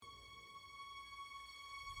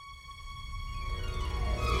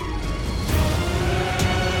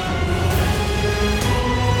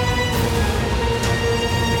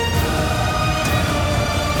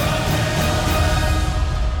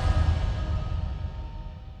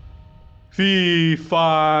Fee,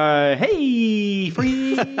 fi, hey,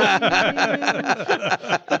 free.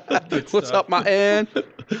 What's up, my man?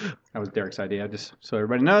 That was Derek's idea, just so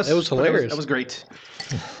everybody knows. It was hilarious. That was great.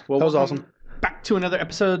 Well, that was welcome awesome. Back to another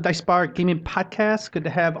episode of Dice Bar Gaming Podcast. Good to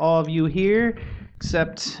have all of you here,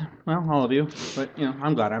 except, well, all of you. But,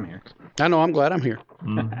 I'm glad I'm here. I know, I'm glad I'm here.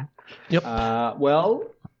 Mm-hmm. Yep. Well,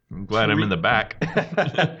 I'm glad I'm in the back.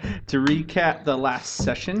 To recap the last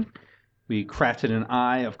session, we crafted an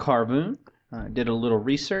Eye of Carvoon, did a little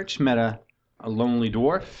research, met a lonely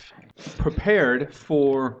dwarf, prepared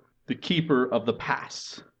for the Keeper of the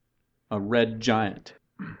Pass, a red giant.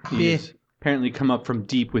 He's apparently come up from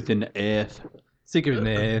deep within the earth. Secret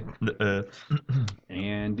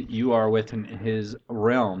And you are within his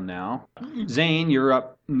realm now. Zane, you're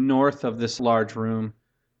up north of this large room,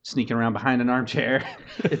 sneaking around behind an armchair.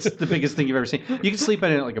 It's the biggest thing you've ever seen. You can sleep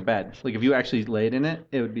in it like a bed. Like if you actually laid in it,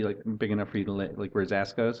 it would be like big enough for you to lay, like where his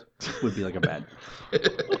ass goes, would be like a bed.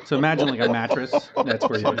 So imagine like a mattress. That's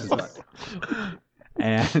where he puts his butt.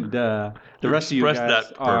 And the rest of you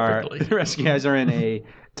guys are in a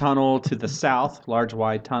tunnel to the south, large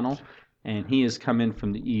wide tunnel, and he has come in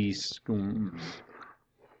from the east. Going,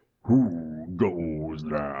 who goes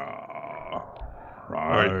there?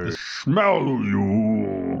 I smell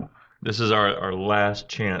you. This is our last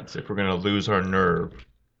chance if we're going to lose our nerve.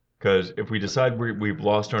 Because if we decide we've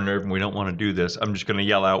lost our nerve and we don't want to do this, I'm just going to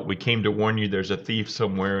yell out, we came to warn you there's a thief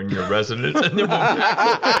somewhere in your residence. And then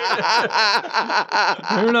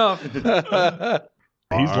Fair enough.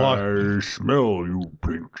 I smell you,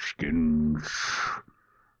 pink skins.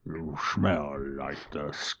 You smell like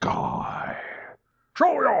the sky.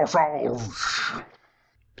 Show yourselves.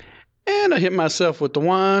 And I hit myself with the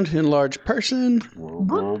wand, enlarge person.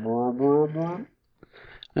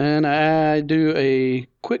 And I do a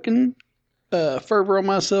quicken fervor on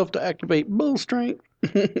myself to activate bull strength.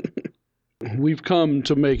 We've come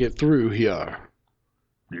to make it through here.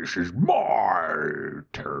 This is my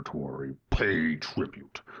territory. Pay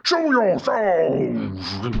tribute. Show yourselves.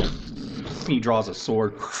 he draws a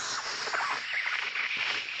sword.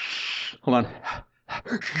 Hold on.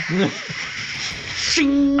 It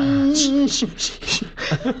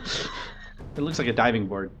looks like a diving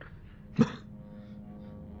board.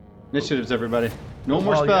 Initiatives, everybody. No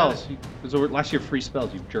more spells. Those were last year free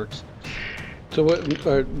spells, you jerks. So what?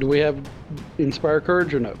 Do we have Inspire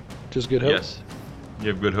Courage or no? Just Good Hope? yes. You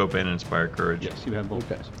have Good Hope and Inspire Courage. Yes, you have both.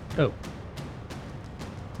 Okay. Oh.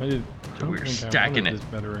 I We're stacking it. This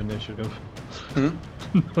better initiative.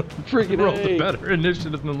 Freaking I rolled A. a better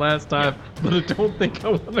initiative than last time, but I don't think I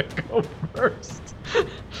want to go first.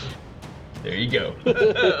 There you go.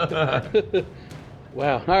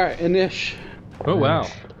 Wow. All right, Inish. Oh, wow.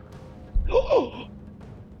 Woohoo!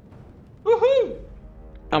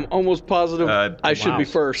 I'm almost positive I should be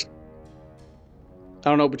first. I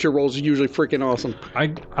don't know, but your rolls are usually freaking awesome. I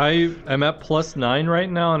am at +9 right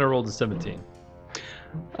now, and I rolled a 17.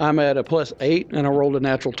 I'm at a +8, and I rolled a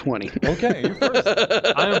natural 20. Okay, you're first.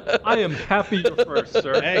 I am happy you're first,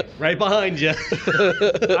 sir. Hey, right behind you.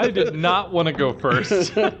 I did not want to go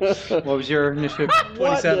first. What was your initiative?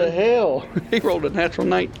 What the hell? He rolled a natural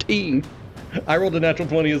 19. I rolled a natural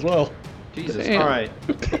 20 as well. Jesus. Damn. All right.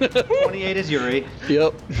 28 is Yuri.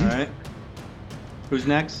 Yep. All right. Who's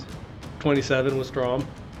next? 27 was Strom.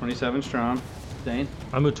 27 Strom. Dane?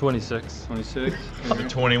 I'm a 26. 26. I'm a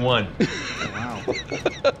 21. Wow.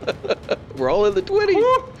 We're all in the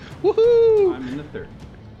 20s. Woohoo! I'm in the third.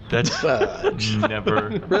 That's never.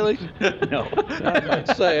 Really? No.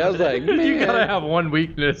 I was like, man. You gotta have one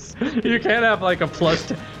weakness. You can't have like a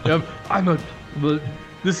plus.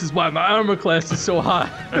 This is why my armor class is so high.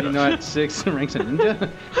 You know, at 6 ranks in ninja.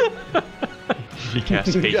 He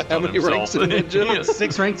casts haste How on many himself. ranks in ninja? Yes.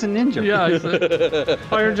 6 ranks in ninja. Yeah, he's a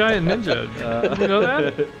fire giant ninja. You know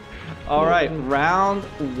that? All right, round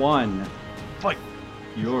 1. Fight.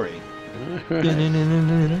 Yuri.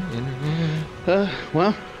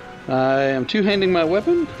 Well, I am two-handing my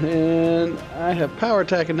weapon, and I have power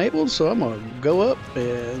attack enabled, so I'm going to go up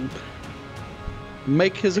and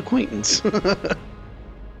make his acquaintance.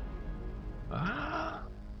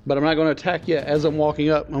 But I'm not going to attack yet. As I'm walking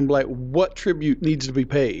up, I'm like, what tribute needs to be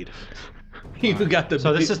paid? You got the.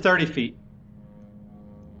 So this is 30 feet. Do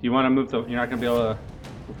you want to move the... You're not going to be able to...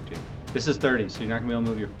 This is 30, so you're not going to be able to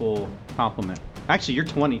move your full complement. Actually, you're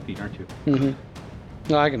 20 feet, aren't you? Mm-hmm.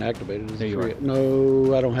 No, I can activate it as There a you free. are.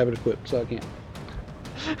 No, I don't have it equipped, so I can't.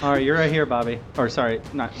 All right, you're right here, Bobby. Or sorry,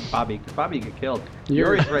 not Bobby. 'Cause Bobby get killed.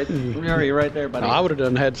 Yuri. Yuri's right. Yuri, right there, buddy. No, I would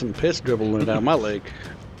have had some piss dribbling down my leg.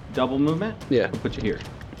 Double movement? Yeah, I'll put you here.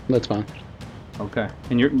 that's fine. Okay.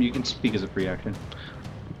 And you can speak as a free action.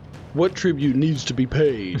 What tribute needs to be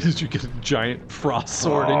paid? Did you get a giant frost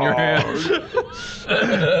sword in your hand?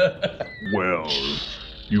 Well,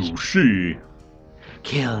 you see,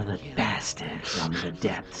 Kill the bastard from the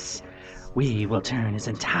depths. We will turn his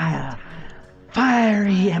entire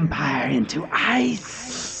fiery empire into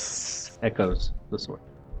ice. Echoes the sword.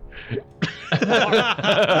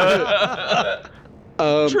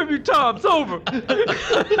 Tribute time's over.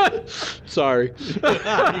 Sorry. You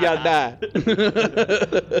gotta die.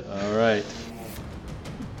 All right.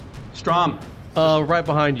 Strom. Right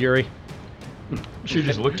behind Yuri. She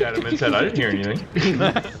just looked at him and said, I didn't hear anything.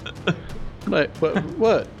 Like,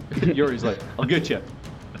 what? Yuri's like, I'll get you.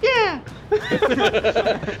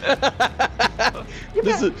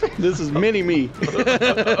 This is mini me.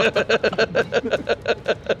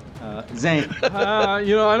 Zane. I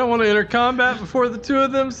don't want to enter combat before the two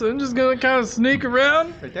of them, so I'm just gonna kind of sneak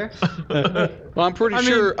around. Right there. Well, I'm pretty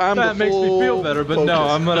sure I'm that the makes me feel better, but no,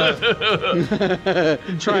 focus. I'm gonna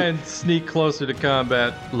try and sneak closer to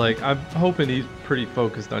combat. Like, I'm hoping he's pretty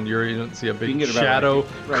focused on Yuri. You don't see a can big get about shadow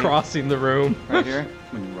right crossing the room. Right here.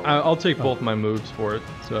 When you roll. I'll take both my moves for it,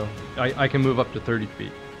 so I can move up to 30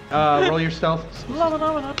 feet. Roll your stealth.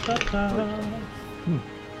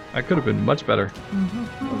 I could have been much better.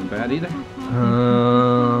 Wasn't bad either.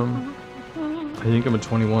 I think I'm a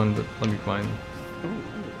 21, but let me find.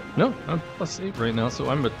 No, I'm +8 right now, so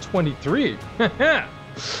I'm a 23.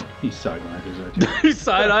 He's side-minded, aren't you? He's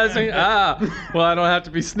side-eyeing. Well, I don't have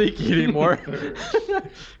to be sneaky anymore.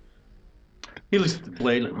 He looks at the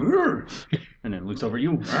blade like, "Rrr," and then looks over at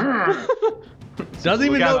you. "Rrr." Doesn't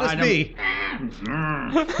even Look out notice me.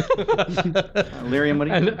 Lyrium, what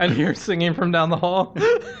do you do? And you're singing from down the hall.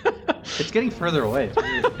 It's getting further away.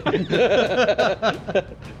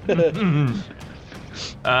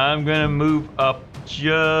 I'm going to move up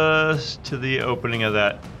just to the opening of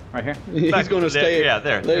that. Right here. He's going to stay. Yeah,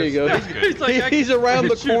 there. There you go. That's good. like, He's around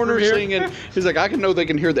the shoot from corner here. singing. He's like, I can know they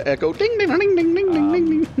can hear the echo. Ding, ding, ding, ding, ding, ding,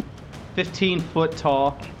 ding, ding. 15 foot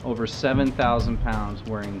tall, over 7,000 pounds,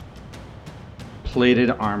 wearing plated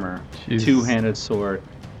armor, Jesus. two-handed sword,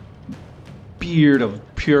 beard of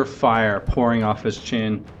pure fire pouring off his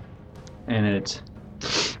chin, and it's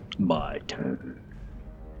my turn.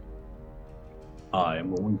 I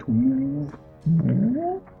am going to move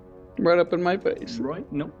Right up in my face. right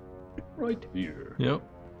here. Yep.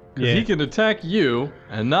 Because he can attack you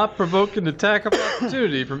and not provoke an attack of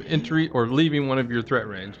opportunity from entry or leaving one of your threat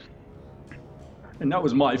range. And that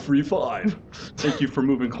was my free 5. Thank you for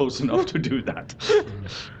moving close enough to do that.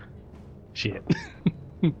 Shit.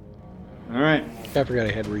 All right. I forgot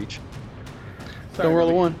I had reach. Don't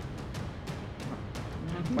roll a 1.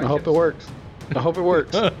 I hope it works. I hope it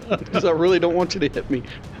works. Because I really don't want you to hit me.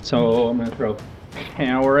 So I'm going to throw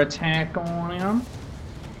power attack on him.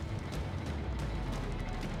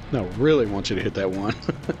 No, really want you to hit that 1.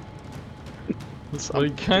 Well,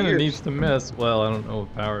 he kind of fierce. needs to miss. Well, I don't know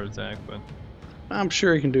with power attack, but I'm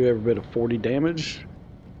sure he can do every bit of 40 damage.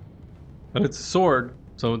 it's a sword,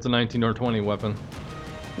 so it's a 19 or 20 weapon.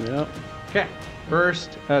 Yep. Okay.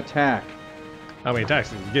 First attack. How many attacks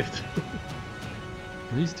did you get?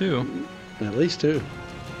 These two. At least 2.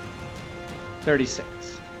 36.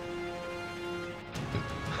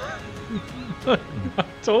 I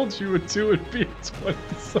told you a 2 would be a 20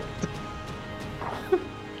 something.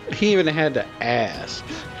 He even had to ask.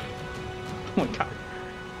 Oh my god.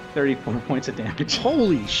 34 points of damage.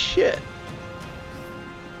 Holy shit.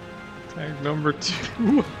 Attack number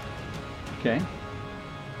 2. Okay.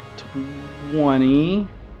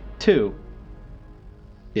 22.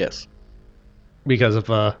 Yes. Because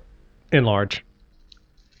of enlarge.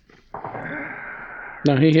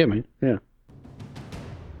 No, he hit me. Yeah.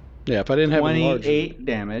 Yeah, if I didn't have enlarged. 28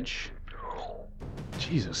 damage.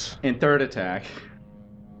 Jesus. And third attack.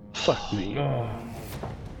 Fuck me.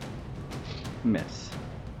 Miss.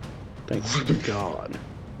 Thank God.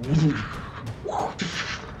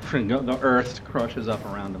 The earth crushes up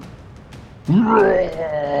around him.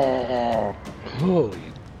 Holy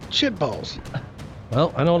shit balls.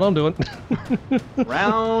 Well, I know what I'm doing.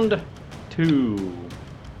 Round 2.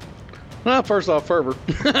 Well, first off, fervor.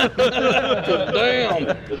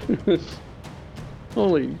 Damn.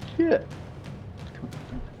 Holy shit.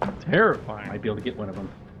 Terrifying. Might be able to get one of them.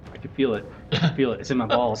 I can feel it. I can feel it. It's in my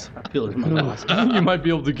balls. I feel it in my balls. You might be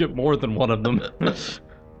able to get more than one of them.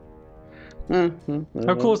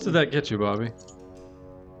 How close did that get you, Bobby?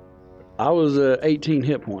 I was 18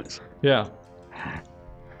 hit points. Yeah.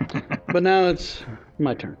 But now it's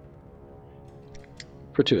my turn.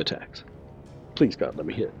 For 2 attacks. Please, God, let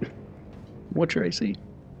me hit. What's your AC?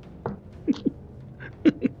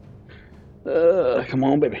 Come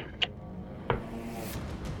on, baby.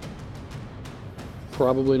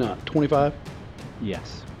 Probably not. 25?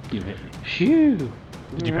 Yes, you hit me. Phew.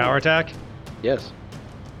 Did you power attack? Yes.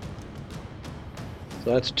 So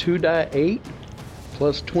that's 2 die 8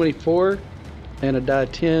 plus 24 and a die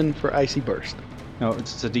 10 for Icy Burst. No,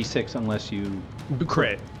 it's a D6 unless you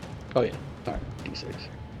Crit. Oh, yeah. All right. D6.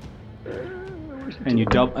 and you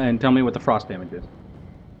double and tell me what the frost damage is.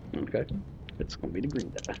 Okay. It's going to be the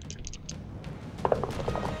green die.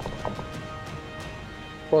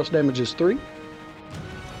 Frost damage is 3.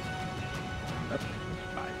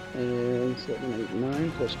 And 7, 8,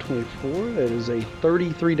 9 plus 24. That is a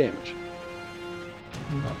 33 damage.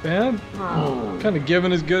 Not bad. Kind of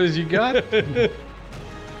giving as good as you got. Come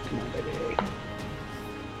on, baby.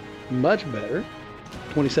 Much better.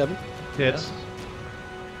 27. Hits.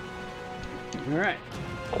 All right.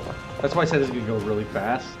 That's why I said it's gonna go really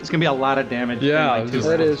fast. It's gonna be a lot of damage. Yeah, in like 2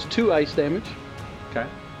 That rounds. is 2 ice damage Okay.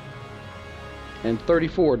 and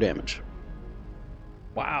 34 damage.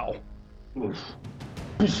 Wow.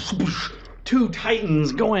 2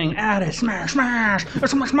 titans going at it. Smash, smash,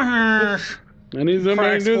 smash, smash. I need somebody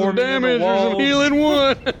Cracks to do some forming in the damage. There's some walls. healing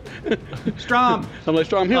one. Strom. I'm like,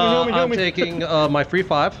 Strom, heal me, heal I'm me. taking my free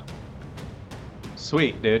 5.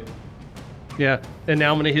 Sweet, dude. Yeah. And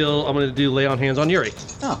now I'm going to heal. I'm going to do lay on hands on Yuri.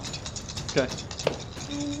 Oh. Okay.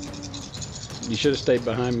 You should have stayed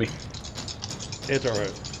behind me. It's all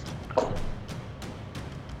right.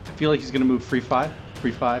 I feel like he's gonna move free 5,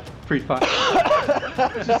 free 5, free 5.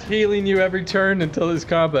 Just healing you every turn until this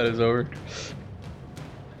combat is over.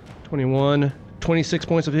 21, 26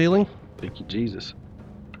 points of healing. Thank you, Jesus.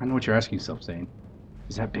 I know what you're asking yourself, Zane.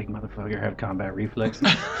 Does that big motherfucker have combat reflex? Do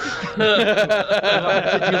I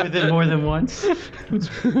have to deal with it more than once?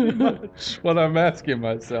 That's what I'm asking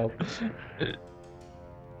myself.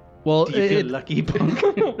 Well, Do you feel lucky, punk?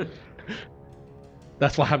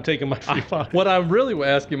 that's why I'm taking my free 5. What I'm really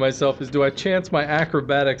asking myself is, do I chance my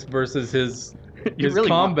acrobatics versus his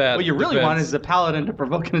combat? What you really defense? want is the paladin to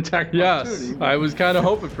provoke an attack. Yes, opportunity. I was kind of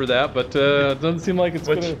hoping for that, but it doesn't seem like it's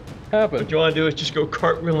What- going to happen. What you want to do is just go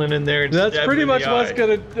cartwheeling in there and That's stab pretty him in much the what's eye.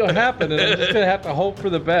 going to happen, and I'm just going to have to hope for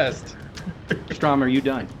the best. Strom, are you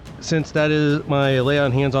done? Since that is my lay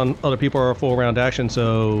on hands on other people are a full round action,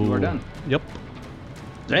 so. You are done. Yep.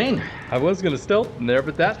 Zane. I was going to stealth in there,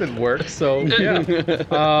 but that didn't work, so yeah.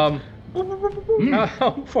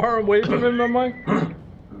 How far away from him am I?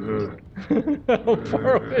 How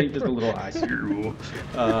far away? Just a little ice.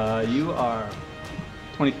 You are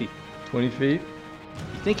 20 feet. 20 feet.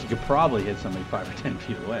 You think you could probably hit somebody 5 or 10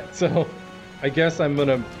 feet away. So I guess I'm going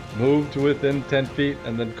to move to within 10 feet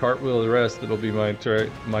and then cartwheel the rest. It'll be my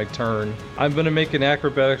turn. I'm going to make an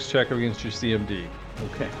acrobatics check against your CMD.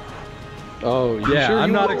 Okay. Oh, you Yeah, sure I'm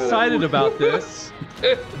you not will? excited about this,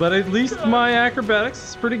 but at least my acrobatics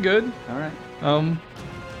is pretty good. All right.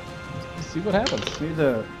 Let's see what happens. Here's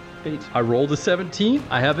the fate. I rolled a 17.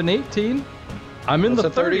 I have an 18. I'm in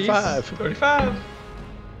That's the a 30s. 35. 35.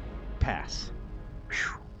 Pass.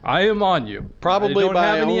 I am on you. Probably I don't by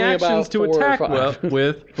have any only actions about to 4 or attack 5.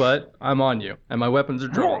 with, but I'm on you, and my weapons are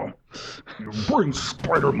drawn. You bring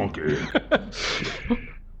spider monkey.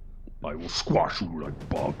 I will squash you like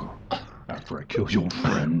bug after I kill your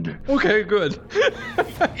friend. Okay, good.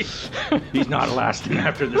 He's not lasting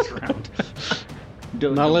after this round.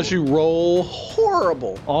 Not unless you roll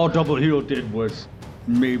horrible. All Double Hero did was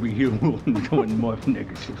maybe he will go in more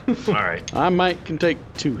negative. All right. I might can take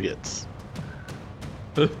 2 hits.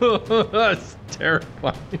 That's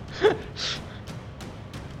terrifying.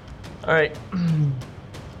 All right.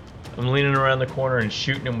 I'm leaning around the corner and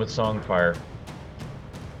shooting him with Songfire.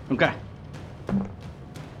 Okay.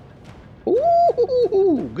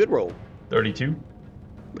 Ooh, good roll. 32.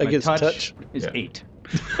 My Against touch. is Yeah. 8.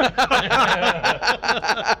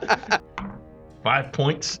 5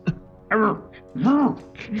 points.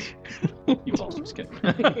 You also skin.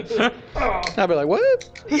 I'll be like, what?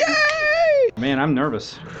 Yay! Man, I'm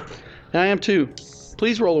nervous. I am too.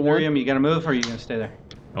 Please roll a 1. Miriam, you gotta move or are you gonna stay there?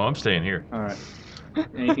 Oh, I'm staying here. All right.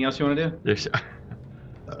 Anything else you want to do? There's,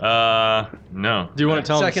 no. Do you want to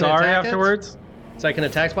tell him Second sorry attack it? afterwards? Second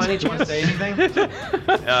attacks by any Do you want to chance? say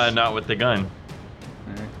anything? Not with the gun.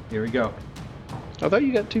 All right, here we go. I thought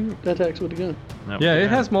you got 2 attacks with the gun. Not with Yeah, the it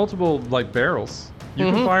gun. has multiple like barrels. You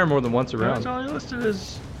can fire more than once That's around. all I listed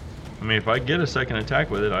as. I mean, if I get a second attack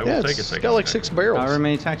with it, I Yeah, will take a it's second. got like attack. 6 barrels. However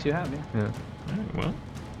many attacks you have, yeah. Yeah. Alright, well,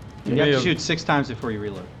 You may have to have- shoot 6 times before you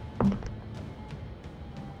reload.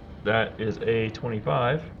 that is a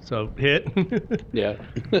 25. So hit. Yeah.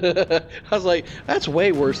 I was like, that's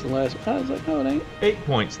way worse than last one. I was like, no, it ain't. 8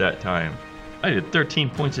 points that time. I did 13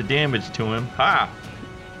 points of damage to him. Ha!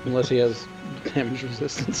 Unless he has damage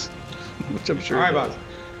resistance, which I'm sure All right, he does. Bob.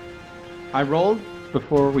 I rolled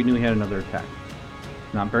before we knew he had another attack.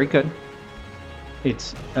 Not very good.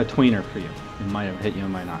 It's a tweener for you. It might have hit you, it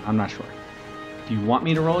might not. I'm not sure. Do you want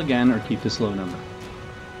me to roll again or keep this low number?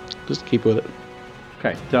 Just keep with it.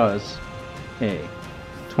 Okay, does a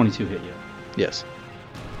 22 hit you? Yes.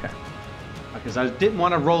 Okay. Because I didn't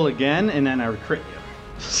want to roll again and then I would crit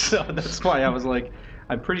you. So that's why I was like,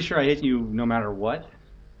 I'm pretty sure I hit you no matter what.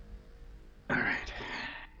 Alright.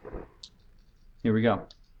 Here we go.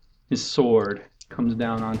 His sword comes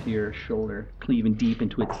down onto your shoulder, cleaving deep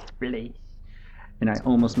into its blade. And I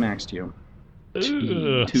almost maxed you. 2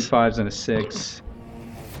 5s and a 6.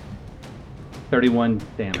 31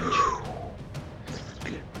 damage.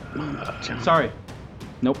 Sorry.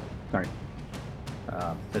 Nope. Sorry.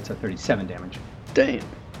 That's a 37 damage. Damn.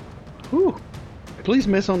 Whew. Please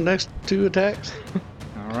miss on the next 2 attacks.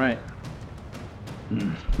 All right.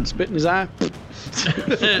 Spit in his eye.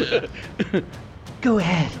 Go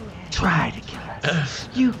ahead, try to kill us.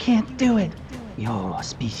 You can't do it. Your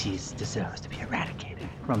species deserves to be eradicated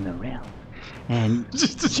from the realm. And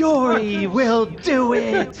Jory will do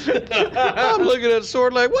it. I'm looking at the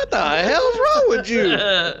sword like, what the hell's wrong with you?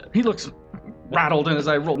 He looks rattled and as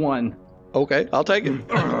I roll 1. Okay, I'll take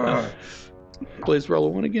it. Please roll a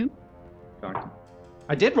 1 again.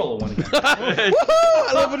 I did roll a 1 again. Woohoo!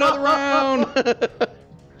 I live another round.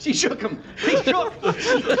 She shook him. He shook.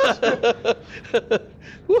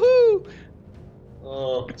 Woohoo!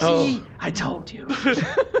 See, I told you.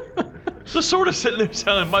 The sword is sitting there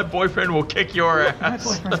telling my boyfriend will kick your My ass.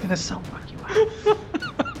 boyfriend's gonna so fuck you up.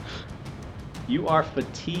 You are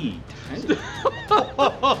fatigued.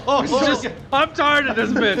 I'm tired of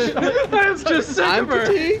this bitch. I'm just sick I'm of her.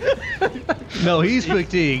 fatigued. No, he's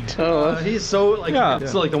fatigued. He's so like Yeah.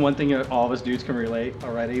 it's like the one thing that all of us dudes can relate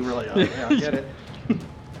already. We're like, oh yeah, I get it.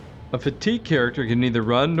 A fatigue character can neither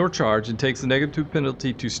run nor charge and takes a -2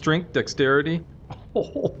 penalty to strength, dexterity.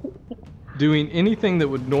 Doing anything that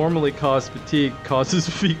would normally cause fatigue causes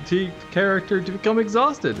fatigue character to become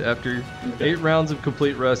exhausted. After 8 rounds of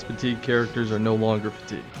complete rest, fatigue characters are no longer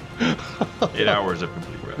fatigued. 8 hours of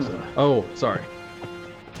complete rest. Oh, sorry.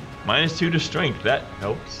 -2 to strength. That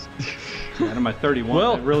helps. Out of my 31,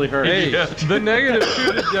 Well, it really hurt. Hey, Yeah. the -2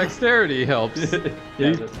 to dexterity helps.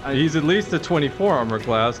 Yeah, He's at least a 24 armor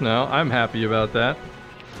class now. I'm happy about that.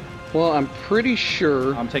 Well, I'm pretty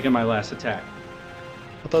sure. I'm taking my last attack.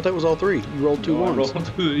 I thought that was all 3. You rolled 2 I ones.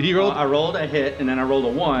 I rolled a hit and then I rolled a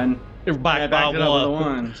 1. I backed it up with a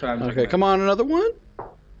 1. So I'm Okay, come on, another 1.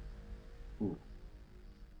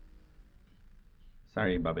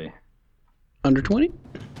 Sorry, Bubby. Under 20.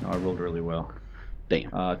 No, I rolled really well. Damn.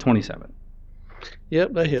 27.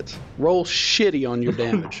 Yep, that hits. Roll shitty on your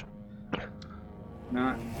damage.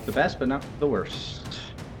 Not the best, but not the worst.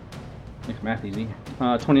 Makes math easy.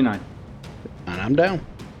 29. And I'm down.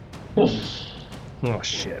 Oh,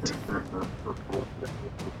 shit.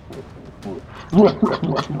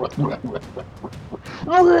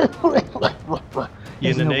 You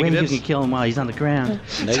There's in the no way you negatives? can kill him while he's on the ground.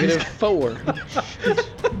 -4.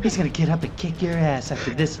 He's gonna get up and kick your ass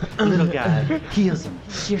after this little guy heals him.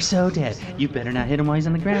 You're so dead. You better not hit him while he's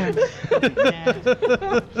on the ground.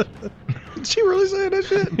 Did she really say that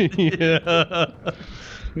shit? Yeah.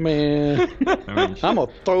 Man, I mean, I'm gonna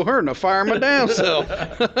throw her in the fire my damn self.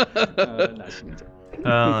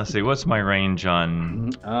 let's see. What's my range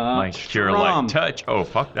on my cure light touch? Oh,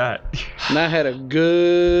 fuck that. And I had a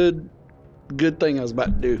good thing I was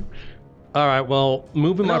about to do. All right, well,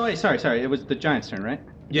 moving No, my... wait, sorry. It was the giant's turn, right?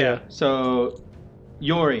 Yeah. So,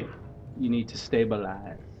 Yori, you need to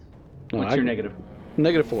stabilize. No, What's your negative?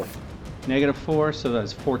 -4. -4, so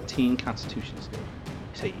that's 14 Constitution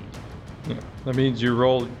save. Yeah. That means you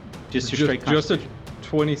roll Just your straight just a Constitution.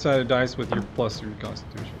 20-sided dice with your plus your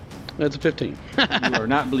Constitution. That's a 15. You are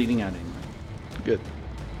not bleeding out anymore. Good.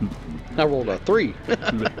 I rolled a 3.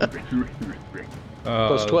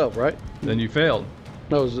 Plus 12, right? Then you failed.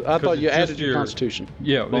 No, I thought you it's just added your Constitution.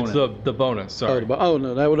 Yeah, Bonus. it's the bonus. Sorry. Oh,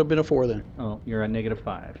 no, that would have been a 4 then. Oh, you're at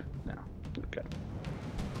 -5 now. Okay.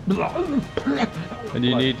 And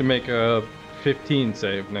you need to make a 15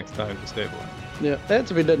 save next time to stabilize. Yeah,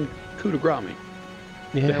 that's if he doesn't coup de grace me.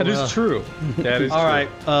 Yeah, That is true. That is All true. right,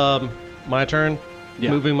 my turn. Yeah.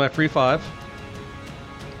 Moving my free 5.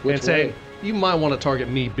 Which and say, way? you might want to target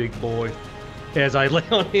me, big boy, as I lay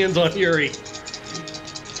on hands on Yuri.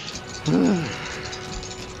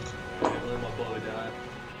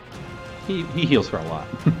 He heals for a lot.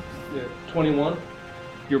 Yeah, 21.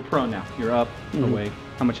 You're prone now. You're up, Mhm. awake.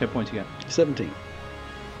 How much hit points you got? 17.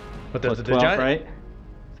 But Plus the 12, giant, right?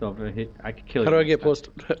 So if I hit, I could kill you. How do I get plus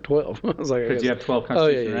 12? I was like, I Because you guess. have 12 Oh, yeah,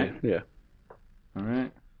 Constitution, yeah, right? yeah. All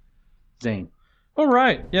right. Zane. All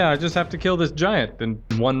right. Yeah, I just have to kill this giant in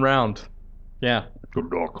 1 round. Yeah.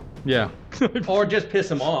 Good luck. Yeah. Or just piss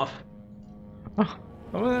him off.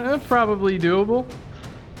 Well, that's probably doable.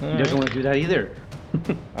 He doesn't want to do that either.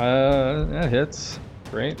 That hits.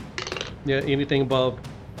 Great. Yeah, anything above.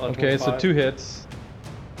 Okay, so 25. 2 hits.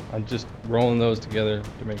 I'm just rolling those together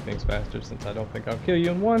to make things faster since I don't think I'll kill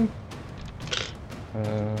you in 1.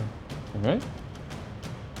 Alright.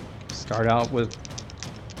 Start out with...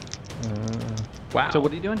 wow. So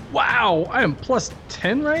what are you doing? Wow! I am plus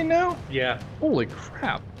 10 right now? Yeah. Holy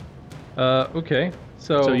crap. Okay.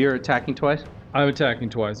 So you're attacking twice? I'm attacking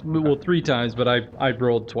twice. Well, 3 times, but I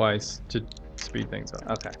rolled twice to speed things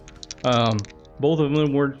up. Okay. Both of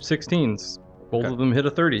them were 16s. Both of them hit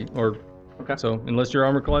a 30. Okay. So unless your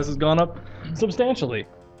armor class has gone up substantially.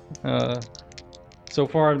 So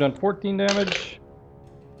far I've done 14 damage.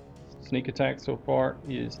 Sneak attack so far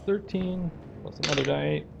is 13 plus another die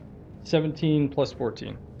 8. 17 plus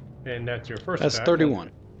 14. And that's your first That's attack.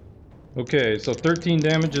 31. Okay, so 13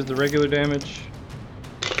 damage is the regular damage.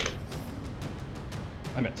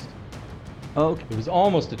 I missed. Okay. It was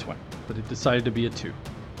almost a 20, but it decided to be a 2.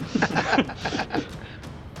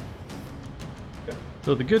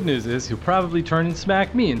 So the good news is he'll probably turn and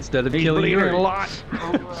smack me instead of killing you.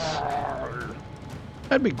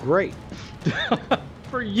 That'd be great.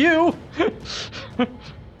 For you!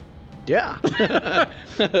 Yeah.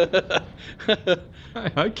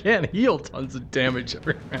 I can't heal tons of damage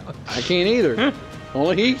every round. I can't either.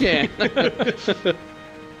 Only he can. That's.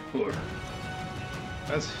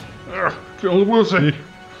 We'll see.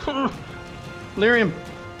 Lyrium.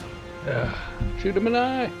 Shoot him in the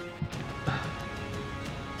eye.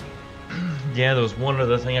 Yeah, there was one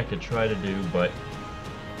other thing I could try to do, but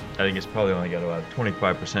I think it's probably only got about a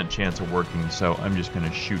 25% chance of working, so I'm just going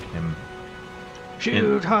to shoot him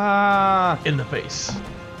Shoot her! in the face.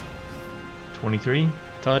 23?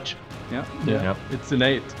 Touch. Yep. Yeah, Yep. it's an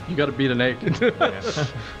 8. You gotta beat an 8.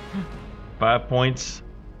 5 points.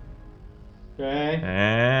 Okay.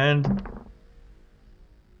 And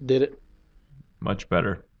Did it. much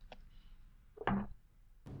better.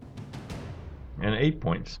 And 8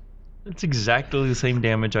 points. That's exactly the same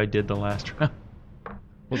damage I did the last round.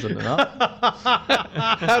 Was it enough?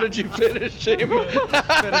 How did you finish him?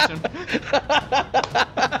 Finish him.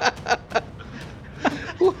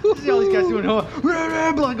 See all these guys doing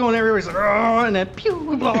blood going everywhere. He's like, "Oh," and then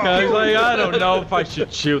pew, blah, I was pew. like, I don't know if I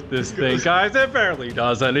should shoot this thing, guys. It barely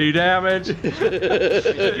does any damage.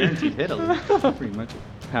 Guaranteed hit pretty much.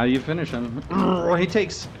 How do you finish him? He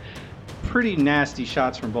takes pretty nasty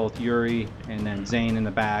shots from both Yuri and then Zane in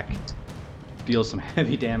the back. Deals some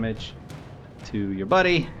heavy damage to your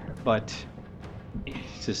buddy, but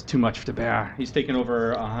it's just too much to bear. He's taken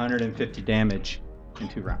over 150 damage in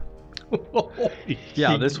 2 rounds.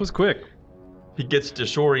 Yeah, this was quick. He gets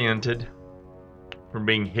disoriented from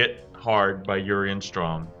being hit hard by Yuri and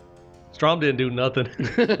Strom. Strom didn't do nothing.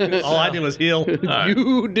 All I did was heal.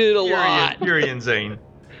 You did a lot. Yuri and Zane.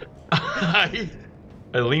 I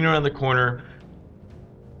lean around the corner.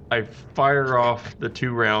 I fire off the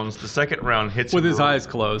 2 rounds. The second round hits With him his eyes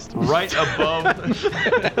closed. right above,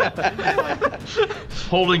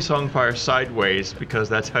 holding Songfire sideways because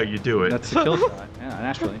that's how you do it. That's the kill shot. Yeah,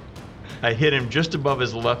 naturally. I hit him just above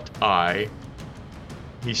his left eye.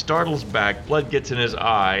 He startles back, blood gets in his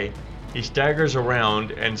eye. He staggers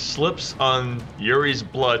around and slips on Yuri's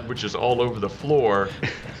blood, which is all over the floor,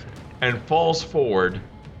 and falls forward.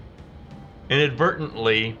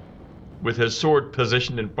 Inadvertently, with his sword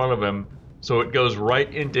positioned in front of him, so it goes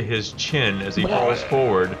right into his chin as he falls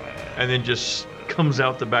forward, and then just comes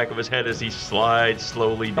out the back of his head as he slides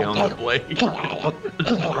slowly down the blade.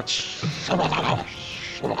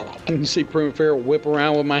 You see Primavera whip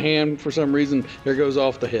around with my hand for some reason. There goes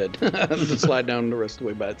off the head. To slide down the rest of the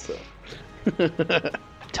way by itself. I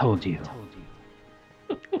told you.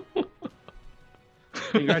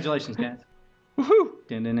 Congratulations, guys.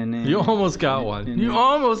 Woohoo! You almost got one. You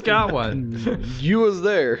almost got one. You was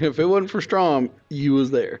there. If it wasn't for Strom, you was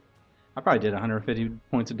there. I probably did 150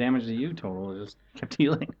 points of damage to you total. Just kept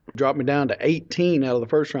healing. Dropped me down to 18 out of the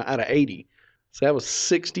first round, out of 80. So that was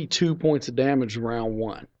 62 points of damage in round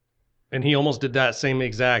 1. And he almost did that same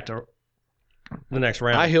exact the next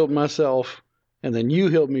round. I healed myself, and then you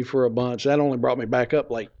healed me for a bunch. That only brought me back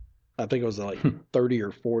up I think it was 30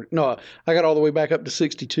 or 40. No, I got all the way back up to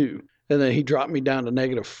 62. And then he dropped me down to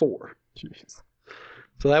 -4. Jeez.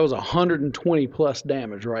 So that was 120 plus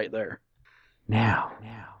damage right there. Now,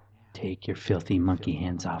 take your filthy monkey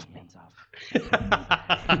hands off me. Put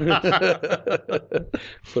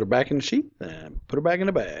her back in the sheet and put her back in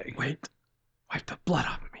the bag. Wait. Wipe the blood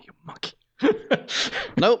off me, you monkey.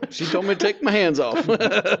 Nope, she told me to take my hands off.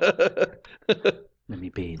 Let me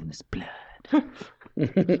bathe in his blood.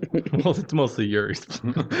 Well, it's mostly yours.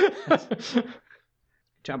 Good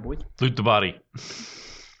job, boys. Loot the body.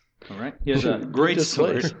 All right. He has a great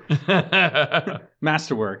Display. sword.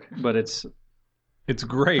 Masterwork, but it's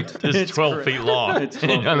great. It's 12 feet long. It's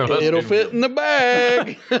 12 None of us It'll can- fit in the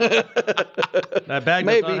bag. That bag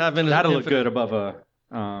Maybe. does not have that'll look good above a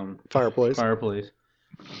Fireplace. fireplace.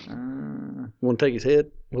 Want to take his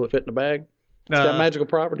head? Will it fit in the bag? It's got magical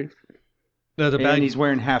properties. The And bag. he's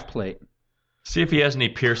wearing half plate. See if he has any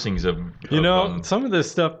piercings of Some of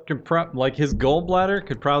this stuff can like his gallbladder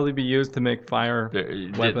could probably be used to make fire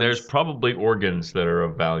weapons. there's probably organs that are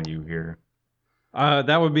of value here.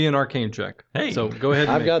 That would be an arcane check. Hey. So go ahead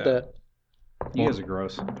and I've make got that. You guys are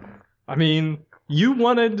gross. I mean, you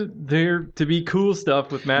wanted there to be cool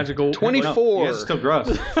stuff with magical. 24. You guys are still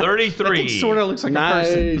gross. 33. Sort of looks like a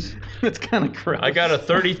Nice. person. It's kind of gross. I got a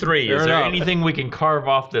 33. Fair Is there enough. anything we can carve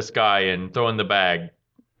off this guy and throw in the bag?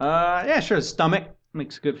 Yeah, sure. His stomach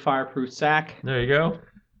makes a good fireproof sack. There you go.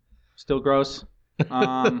 Still gross.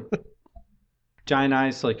 Giant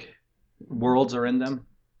eyes, like worlds are in them.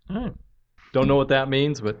 Don't know what that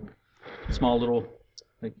means, but Small little.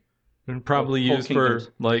 probably Whole used for kingdoms.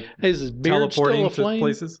 like Is his beard still teleporting to aflame?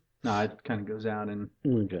 places. No, it kind of goes out and.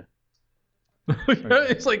 Okay.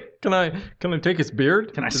 It's like, can I take his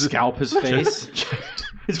beard? Can I Is it- scalp his face?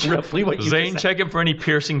 It's roughly what you Zane, just said. check him for any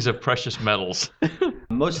piercings of precious metals.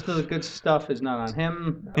 Most of the good stuff is not on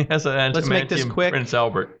him. He has an Let's make this adamantium quick. Prince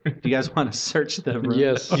Albert. Do you guys want to search the room?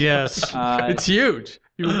 Yes. Yes. It's huge.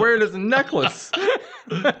 You wear it as a necklace.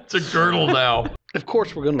 It's a girdle now. Of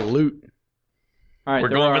course, we're going to loot. All right, We're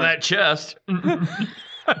there going are, for that chest.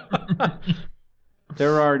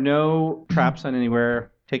 There are no traps on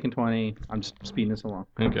anywhere. Taking 20. I'm just speeding this along.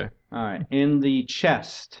 Okay. All right. In the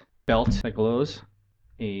chest, belt that glows,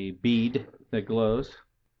 a bead that glows,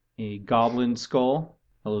 a goblin skull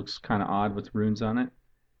that looks kind of odd with runes on it,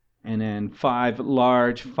 and then 5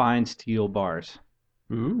 large fine steel bars.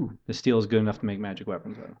 Ooh. The steel is good enough to make magic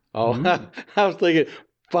weapons out of. Oh, I was thinking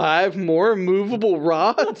 5 more movable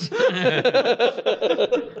rods.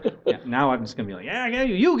 Yeah, now I'm just gonna be like, yeah, I get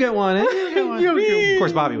you. You get one. And you get one. Of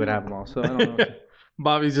course, Bobby would have them all. So I don't know.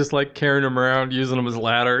 Bobby's just like carrying them around, using them as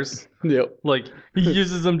ladders. Yep. Like he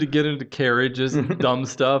uses them to get into carriages and dumb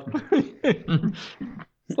stuff.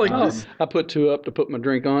 It's like this. I put 2 up to put my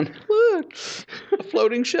drink on. Look, a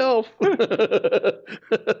floating shelf. The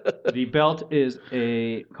belt is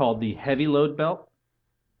called the heavy load belt.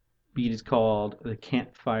 Bead is called the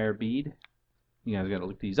campfire bead. You guys got to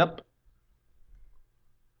look these up.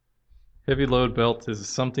 Heavy load belt is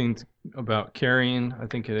something about carrying. I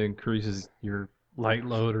think it increases your light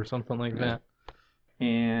load or something like that.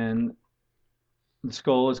 And the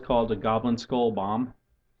skull is called a goblin skull bomb.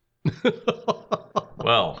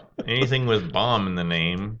 Well, anything with bomb in the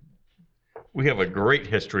name. We have a great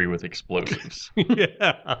history with explosives.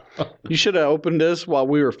 Yeah. You should have opened this while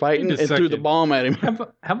we were fighting Wait a and threw the second. bomb at him.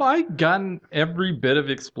 Have I gotten every bit of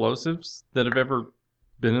explosives that have ever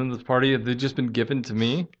been in this party? Have they just been given to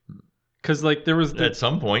me? Because like there was At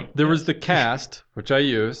some point. there was the cast, which I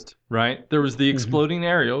used, right? There was the exploding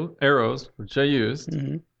arrows, which I used.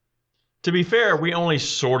 Mm-hmm. To be fair, we only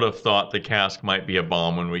sort of thought the cask might be a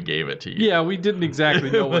bomb when we gave it to you. Yeah, we didn't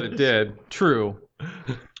exactly know what it did. True.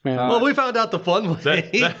 Well, we found out the fun way.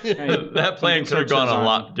 That plan could have gone a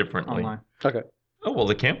lot differently. Online. Okay. Oh, well,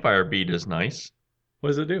 the campfire bead is nice. What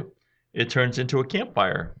does it do? It turns into a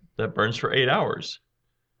campfire that burns for 8 hours.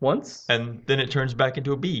 Once? And then it turns back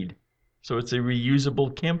into a bead. So it's a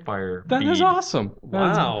reusable campfire That bead. is awesome.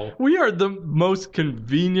 Wow. We are the most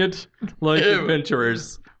convenient Ew.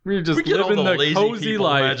 adventurers. We're just We get all living the the lazy cozy people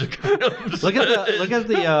life. magic items. Look at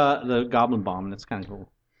the goblin bomb. That's kind of cool.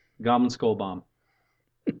 Goblin skull bomb.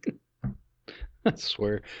 I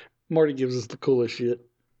swear. Marty gives us the coolest shit.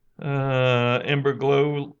 Ember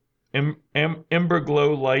glow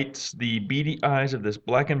lights the beady eyes of this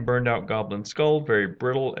blackened, burned out goblin skull, very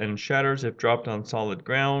brittle and shatters if dropped on solid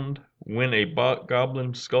ground. When a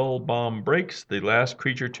goblin skull bomb breaks, the last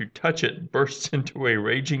creature to touch it bursts into a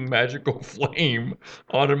raging magical flame,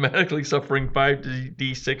 automatically suffering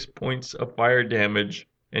 5d6 points of fire damage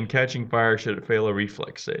and catching fire should it fail a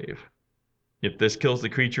reflex save. If this kills the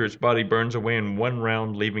creature, its body burns away in 1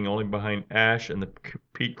 round, leaving only behind ash and the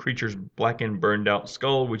creature's blackened, burned out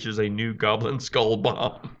skull, which is a new goblin skull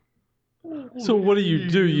bomb. So what do?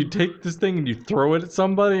 You take this thing and you throw it at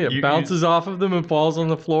somebody, it bounces off of them and falls on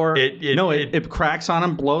the floor? It cracks on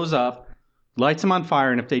them, blows up, lights them on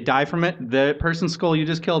fire, and if they die from it, the person's skull you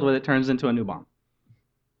just killed with it turns into a new bomb.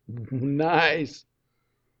 Nice.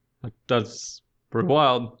 That's pretty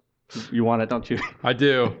wild. You want it, don't you? I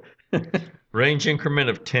do. Range increment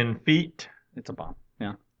of 10 feet. It's a bomb.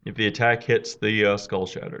 Yeah. If the attack hits, the skull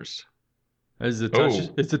shatters. Is the touch?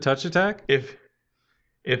 Oh. It's a touch attack. If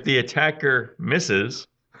the attacker misses,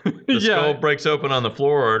 the Yeah. skull breaks open on the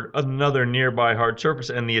floor or another nearby hard surface,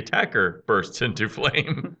 and the attacker bursts into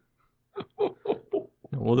flame.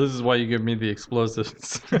 Well, this is why you give me the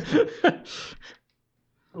explosives.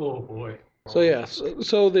 Oh boy. So yeah,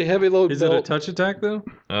 so the heavy load Is it a belt touch attack though?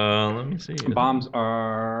 Let me see. Bombs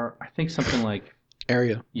are, I think, something like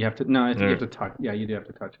area. you have to. No, I think you have to touch. Yeah, you do have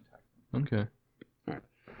to touch attack. Okay.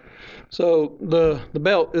 So the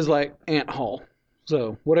belt is like ant haul.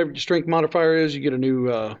 So whatever your strength modifier is, you get a new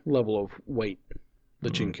level of weight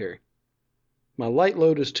that you can carry. My light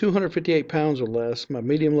load is 258 pounds or less. My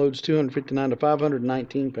medium load is 259 to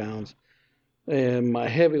 519 pounds. And my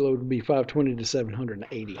heavy load would be 520 to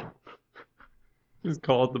 780. Just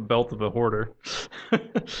call it the belt of a hoarder.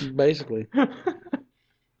 Basically.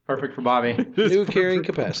 Perfect for Bobby. New carrying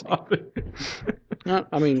capacity.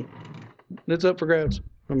 I mean, it's up for grabs.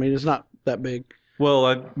 I mean, it's not that big.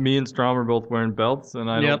 Well, me and Strom are both wearing belts, and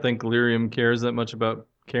I don't Yep. think Lyrium cares that much about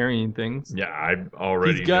carrying things. Yeah, I'm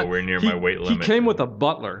already He's got- nowhere near he- my weight limit. He came with a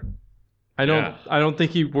butler. I don't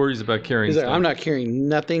think he worries about carrying He's like, stuff. I'm not carrying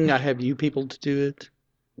nothing. I have you people to do it.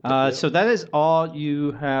 So that is all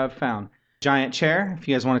you have found. Giant chair. If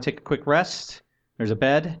you guys want to take a quick rest, there's a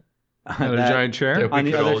bed. Another That- giant chair. that on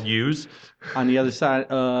we the could other- all use. On the other side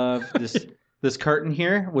of this curtain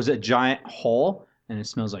here was a giant hole, and it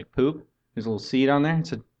smells like poop. There's a little seed on there.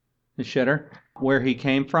 It's a shedder. Where he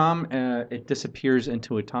came from, it disappears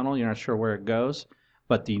into a tunnel. You're not sure where it goes,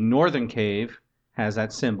 but the northern cave has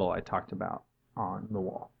that symbol I talked about on the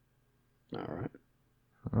wall. All right.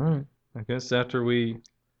 All right. I guess after we.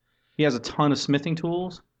 He has a ton of smithing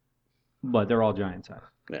tools, but they're all giant size.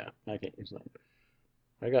 Yeah, I can't use that.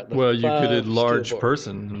 I got the Well, you could 5 enlarge steel bar.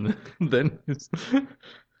 person, and then.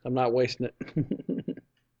 I'm not wasting it.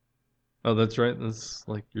 Oh, that's right. That's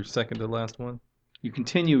like your second to last one. You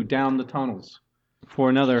continue down the tunnels for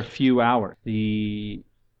another few hours. The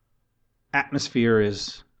atmosphere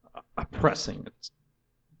is oppressing. It's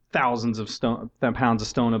thousands of pounds of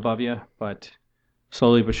stone above you, but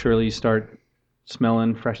slowly but surely you start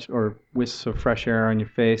smelling fresh or wisps of fresh air on your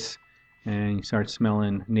face, and you start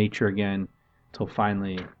smelling nature again until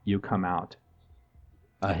finally you come out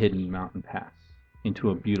a hidden mountain pass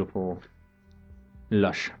into a beautiful,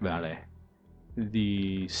 lush valley.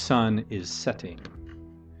 The sun is setting.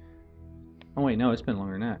 Oh wait, no, it's been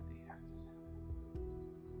longer than that.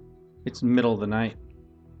 It's middle of the night.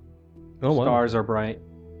 Oh, wow. Stars are bright.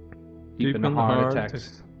 Deep in the heart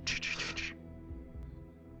attacks.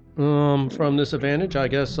 From this advantage, I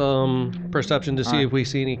guess, perception to see Alright. if we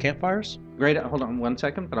see any campfires. Great. Hold on 1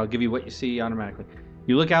 second, but I'll give you what you see automatically.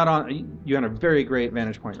 You look out on. You're on a very great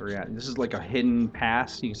vantage point where you're at. This is like a hidden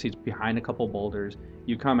pass. You can see it's behind a couple boulders.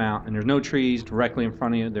 You come out, and there's no trees directly in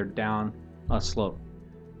front of you. They're down a slope.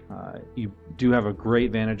 You do have a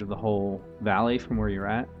great vantage of the whole valley from where you're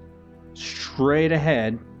at. Straight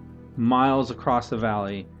ahead, miles across the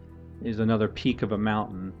valley, is another peak of a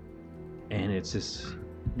mountain, and it's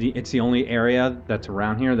the only area that's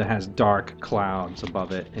around here that has dark clouds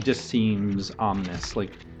above it. It just seems ominous,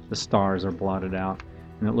 like the stars are blotted out,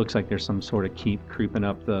 and it looks like there's some sort of keep creeping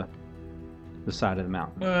up the side of the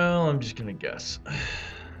mountain. Well, I'm just gonna guess.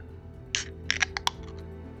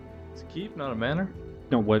 It's a keep, not a manor.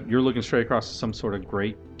 No, what you're looking straight across is some sort of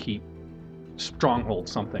great keep, stronghold,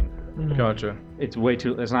 something. Gotcha. It's way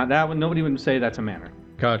too. It's not that one. Nobody would say that's a manor.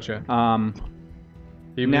 Gotcha.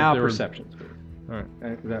 Even Now if they were- perceptions. All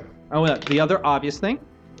right. The other obvious thing,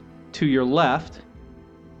 to your left,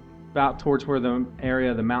 about towards where the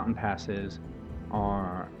area of the mountain pass is,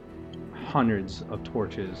 are hundreds of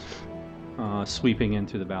torches sweeping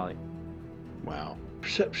into the valley. Wow.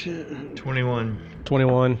 Perception. 21.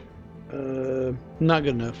 21. Not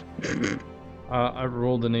good enough. I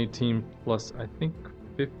rolled an 18 plus, I think,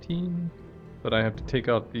 15, but I have to take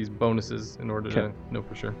out these bonuses in order to know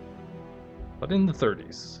for sure. But in the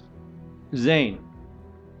 30s. Zane,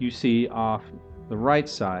 you see off the right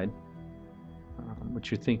side, what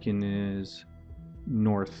you're thinking is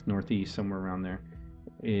northeast, somewhere around there,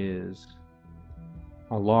 is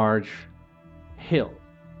a large hill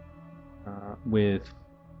with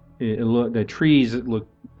the trees look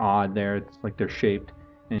odd there. It's like they're shaped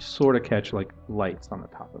and sort of catch like lights on the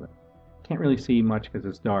top of it. Can't really see much because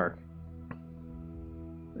it's dark.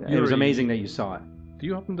 It was amazing that you saw it. Do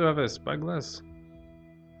you happen to have a spyglass?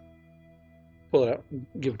 Pull it out.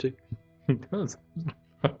 Give it to you. He does.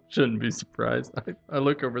 Shouldn't be surprised. I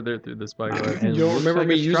look over there through the spyglass. It You don't looks remember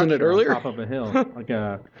me a using it structure on earlier? top of a hill,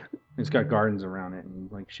 it's got gardens around it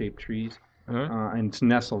and like shaped trees, Uh-huh. and it's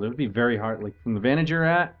nestled. It would be very hard, like from the vantage you're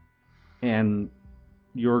at, and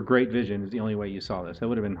your great vision is the only way you saw this. It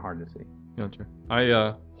would have been hard to see. Gotcha.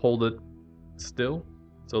 I hold it still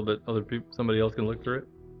so that somebody else can look through it.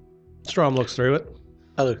 Strom looks through it.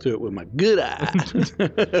 I look through it with my good eye.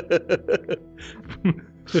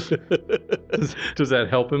 Does that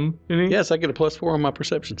help him any? Yes, I get a +4 on my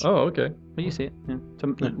perceptions. Oh, okay. But you see it. Yeah.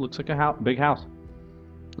 It looks like a big house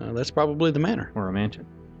That's probably the manor. or a mansion.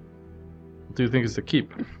 Do you think it's a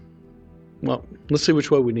keep? Well, let's see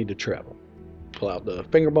which way we need to travel. Pull out the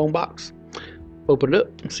finger bone box, open it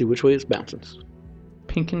up, and see which way it's bouncing.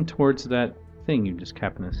 Pinking towards that thing you just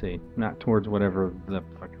happened to see, not towards whatever the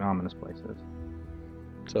fucking ominous place is.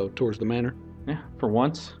 So towards the manor. Yeah, for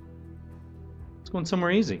once, it's going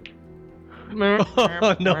somewhere easy.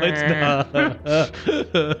 Oh, no, it's not.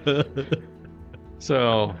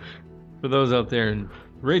 So, for those out there in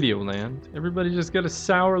Radio Land, everybody just got a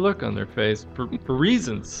sour look on their face for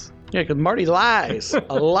reasons. Yeah, because Marty lies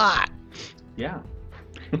a lot. Yeah.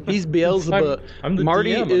 He's Beelzebub. I'm the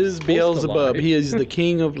Marty DM, I'm is supposed to Beelzebub. lie. He is the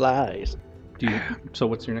king of lies. So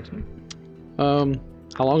what's your next move?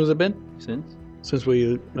 How long has it been Since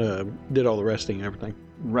we did all the resting and everything?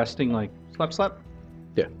 resting, like slept?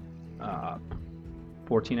 Yeah.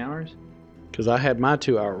 14 hours. Because I had my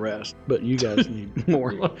 2-hour rest, but you guys need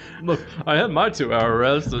more. Look, I had my 2-hour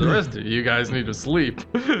rest, and the rest of you guys need to sleep.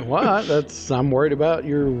 What? I'm worried about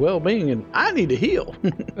your well-being, and I need to heal.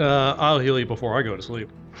 I'll heal you before I go to sleep.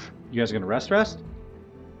 You guys are gonna rest?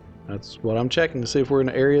 That's what I'm checking to see if we're in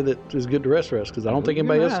an area that is good to rest. Because I don't think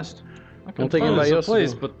anybody else. Rest. I don't think find anybody us a else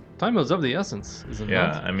place, will. but time is of the essence, is it Yeah,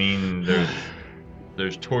 not? I mean,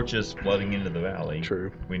 there's torches flooding into the valley.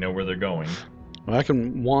 True. We know where they're going. Well, I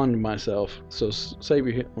can wand myself, so save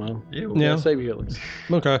your well. Yeah. Save your healings.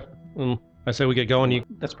 Okay. I say we get going. You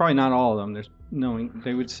That's probably not all of them. There's knowing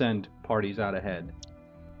they would send parties out ahead.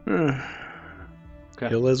 Okay.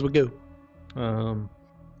 Heal as we go. All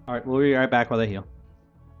right, we'll be right back while they heal.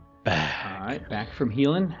 All right, back from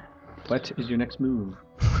healing. What is your next move?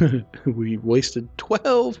 We wasted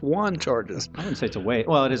 12 wand charges. I wouldn't say it's a wait.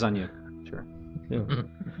 Well, it is on you. Sure. Yeah.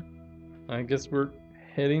 I guess we're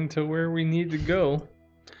heading to where we need to go.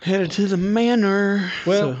 Headed to the manor.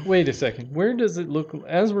 Well, So- wait a second. Where does it look,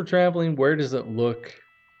 as we're traveling, where does it look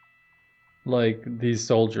like these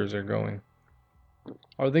soldiers are going?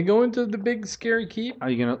 Are they going to the big scary keep? Are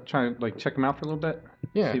you gonna try to like check them out for a little bit?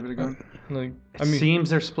 Yeah. See where they're going. Like, It seems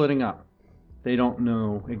they're splitting up. They don't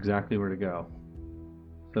know exactly where to go.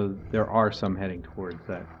 So there are some heading towards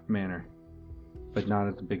that manor, but not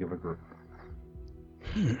as big of a group.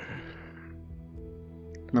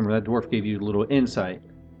 Remember, that dwarf gave you a little insight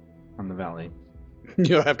on the valley.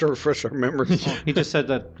 You'll have to refresh our memories. He just said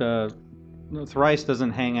that Thrice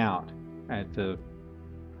doesn't hang out at the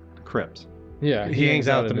crypts. yeah, He hangs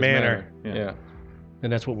out at in the his manor. Yeah,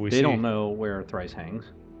 and that's what we They see. don't know where Thrice hangs.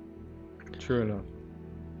 true enough.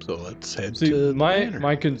 So let's head See, to the my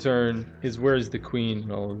manor. concern is where's the queen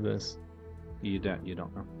in all of this? You don't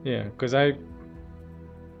know. Yeah, because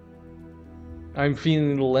I'm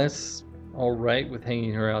feeling less all right with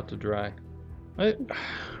hanging her out to dry. I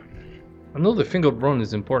know the finger bone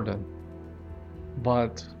is important,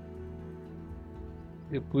 but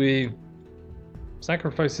if we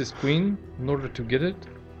sacrifice this queen in order to get it,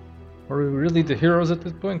 are we really the heroes at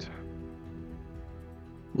this point?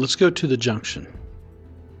 Let's go to the junction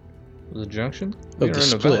The junction? of the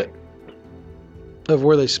split. Of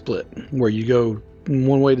where they split. Where you go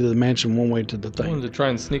one way to the mansion, one way to the I wanted thing. to try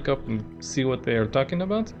and sneak up and see what they are talking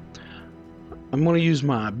about. I'm going to use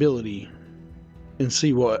my ability and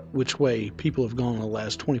see which way people have gone in the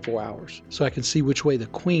last 24 hours. So I can see which way the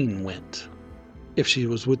queen went. If she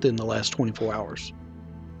was within the last 24 hours.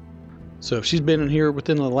 So if she's been in here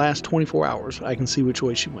within the last 24 hours, I can see which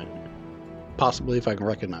way she went. Possibly if I can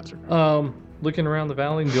recognize her. Looking around the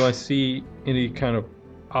valley, do I see any kind of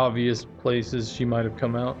obvious places she might have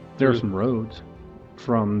come out? There are some roads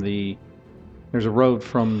from the. There's a road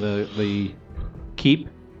from the keep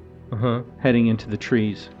Uh-huh. heading into the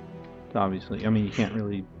trees. Obviously, I mean you can't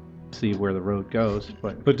really see where the road goes,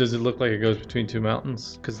 but But does it look like it goes between two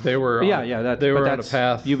mountains? Because they were they were on a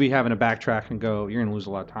path. You'll be having to backtrack and go. You're gonna lose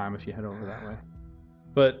a lot of time if you head over that way.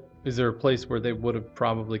 But is there a place where they would have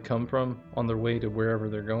probably come from on their way to wherever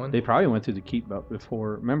they're going? They probably went through the keep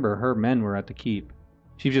before. Remember, her men were at the keep.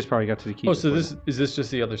 She just probably got to the keep. Oh, so before is this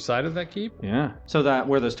just the other side of that keep? that. Yeah. So that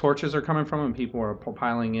where those torches are coming from and people are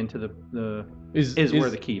piling into the Is where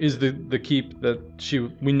the keep is the keep that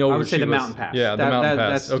we know? I where would say she the was. mountain pass. Yeah, the mountain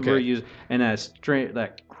pass. That's Okay. where you and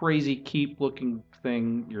that crazy keep looking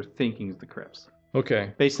thing you're thinking is the crypts.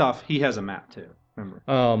 Okay. Based off, he has a map too.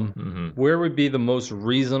 Remember? Where would be the most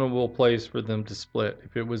reasonable place for them to split?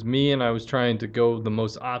 If it was me and I was trying to go the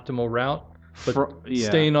most optimal route, but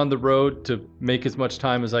staying on the road to make as much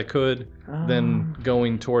time as I could, then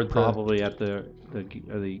going toward probably at the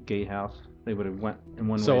gatehouse. They would have went in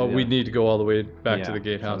one way. So or the we'd other. need to go all the way back to the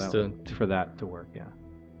gatehouse for that to work. Yeah.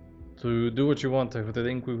 To do what you want, I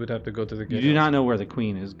think we would have to go to the gatehouse. You do not know where the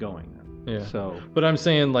queen is going. Yeah. So. But I'm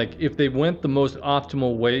saying, like, if they went the most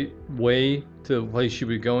optimal way to the place she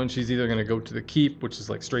would go, and she's either going to go to the keep, which is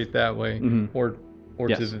like straight that way, or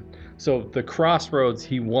Yes. to the. So the crossroads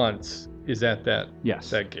he wants is at that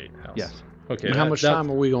that gatehouse. Yes. Okay. And how much time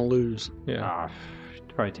are we gonna lose? Yeah.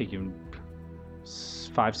 Probably take you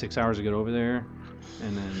 5-6 hours to get over there,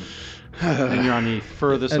 and then you're on the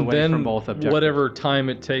furthest and away then from both objectives. whatever time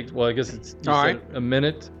it takes. Well, I guess it's All right. a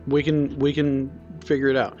minute. We can figure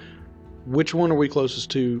it out. Which one are we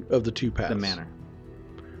closest to of the two paths? The manor.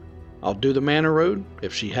 I'll do the manor road.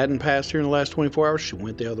 If she hadn't passed here in the last 24 hours, she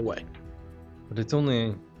went the other way. But it's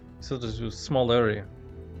only there's a small area,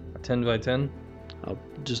 a 10 by 10. I'll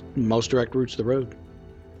just most direct routes to the road.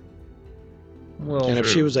 Well, And if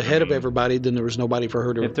she was ahead of everybody, then there was nobody for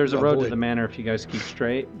her to If there's a road to avoid. the manor, if you guys keep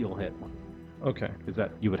straight, you'll hit one. okay. Because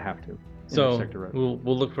that you would have to. So intersect a road.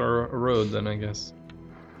 we'll look for a road then, I guess.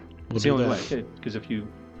 We'll It's the do only that. way. Because if you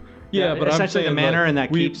Yeah, but I'm essentially saying the manor like, and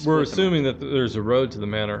that keeps. we're split them. assuming that there's a road to the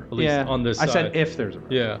manor, at least on this I side. said if there's a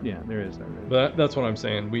road. Yeah. Yeah, there is. There is. But that's what I'm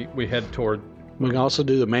saying. We head toward. We can also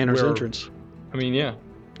do the manor's Where- entrance. I mean, yeah.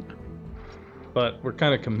 But we're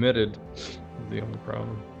kind of committed. Is the only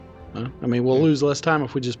problem. I mean, we'll lose less time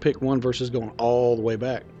if we just pick one versus going all the way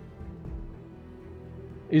back.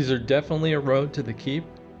 Is there definitely a road to the keep?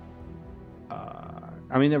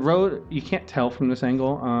 I mean, the road, you can't tell from this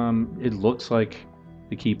angle. It looks like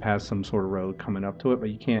the keep has some sort of road coming up to it, but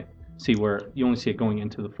you can't see where. You only see it going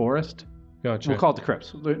into the forest. Gotcha. We'll call it the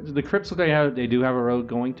crypts. The crypts look like they do have a road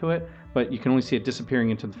going to it, but you can only see it disappearing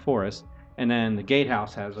into the forest. And then the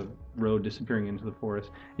gatehouse has a road disappearing into the forest,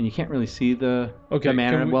 and you can't really see the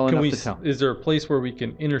manor well enough to tell. Is there a place where we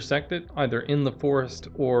can intersect it, either in the forest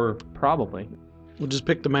or? Probably. We'll just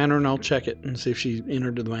pick the manor and I'll check it and see if she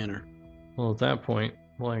entered the manor. Well, at that point,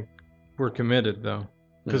 like, we're committed though,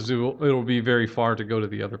 because it'll be very far to go to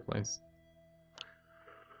the other place.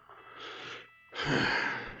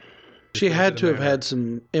 She had to have had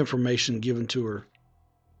some information given to her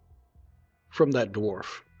from that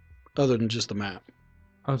dwarf, other than just the map.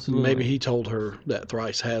 Absolutely. Maybe he told her that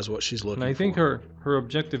Thrice has what she's looking for. And I think her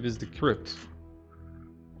objective is the crypt.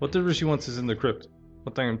 Whatever she wants is in the crypt.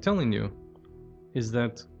 What I am telling you is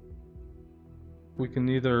that we can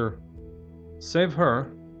either save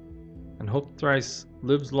her and hope Thrice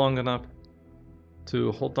lives long enough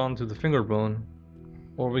to hold on to the finger bone,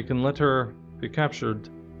 or we can let her be captured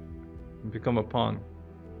and become a pawn.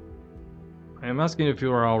 I am asking if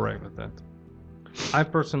you are alright with that. I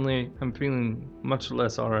personally am feeling much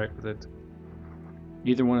less alright with it.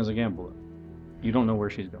 Either one is a gamble. You don't know where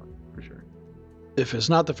she's going, for sure. If it's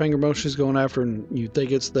not the finger bone she's going after and you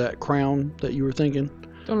think it's that crown that you were thinking,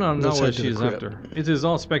 Don't know let's what head to she the is crypt. after. It is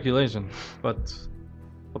all speculation, but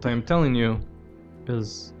what I am telling you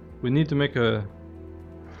is we need to make a...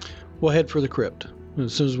 we'll head for the crypt.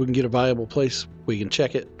 As soon as we can get a viable place, we can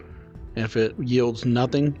check it. And if it yields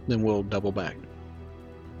nothing, then we'll double back.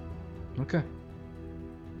 Okay.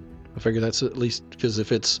 I figure that's at least, because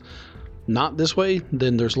if it's not this way,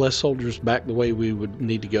 then there's less soldiers back the way we would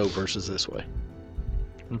need to go versus this way.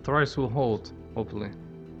 And Thrice will hold, hopefully.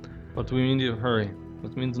 But we need to hurry.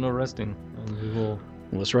 That means no resting. And we will...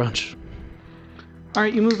 Let's rush. All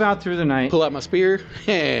right, you move out through the night. Pull out my spear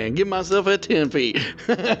and give myself a 10 feet.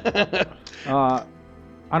 I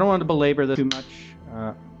don't want to belabor this too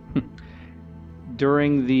much.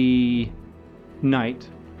 During the night,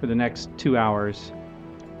 for the next 2 hours,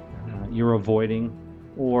 you're avoiding,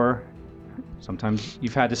 or sometimes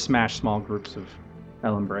you've had to smash small groups of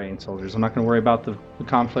Ellenbrae soldiers. I'm not going to worry about the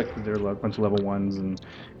conflict. They're a bunch of level 1s, and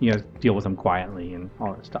you know, deal with them quietly and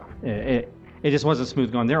all that stuff. It just wasn't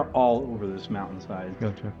smooth going. They're all over this mountainside,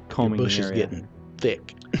 Gotcha. combing The bush the is area. getting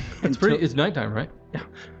thick. It's nighttime, right? Yeah.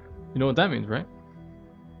 You know what that means, right?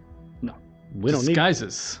 We don't need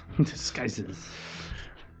Disguises. Disguises.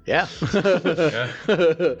 Yeah.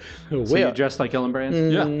 So Well, you're dressed like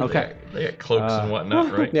Ellenbrae? Yeah. Okay. They got cloaks and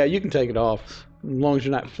whatnot, right? yeah, you can take it off. As long as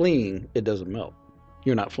you're not fleeing, it doesn't melt.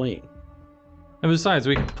 you're not fleeing. And besides,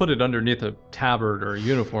 we can put it underneath a tabard or a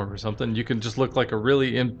uniform or something. You can just look like a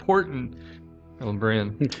really important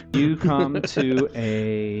brand. You come to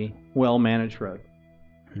a well-managed road.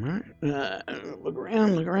 All right. Look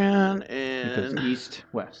around, It goes and east,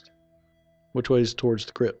 west. which way is towards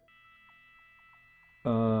the crypt?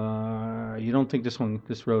 You don't think this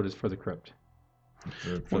road is for the crypt?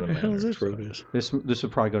 What the hell is this road is? This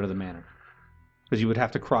would probably go to the manor, because you would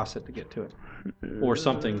have to cross it to get to it, or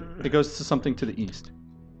something. It goes to something to the east.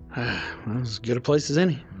 Well, as good a place as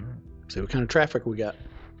any. See what kind of traffic we got.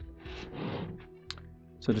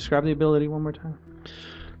 So describe the ability one more time.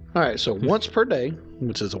 All right, so once per day,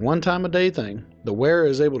 which is a one-time-a-day thing, the wearer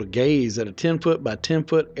is able to gaze at a 10-foot by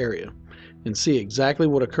 10-foot area and see exactly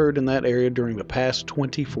what occurred in that area during the past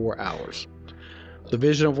 24 hours. The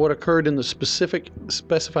vision of what occurred in the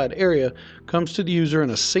specified area comes to the user in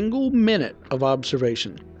a single minute of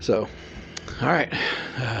observation. So, all right,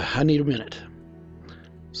 I need a minute.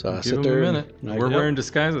 So I Give sit him there. a minute. We're wearing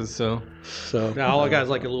disguises, so. Now all I got is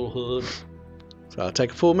like a little hood. So I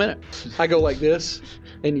take a full minute. I go like this,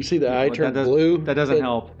 and you see the eye turn blue. That doesn't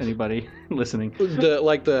help anybody listening.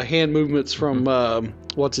 The hand movements from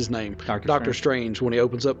what's his name, Doctor Strange, when he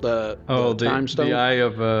opens up the time stone. The eye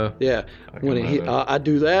of Yeah, when I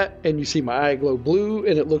do that, and you see my eye glow blue,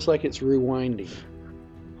 and it looks like it's rewinding.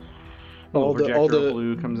 All the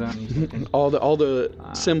blue comes out. all the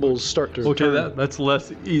symbols start to okay, turn. that's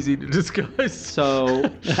less easy to disguise. So,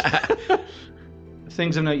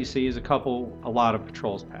 things of note you see is a lot of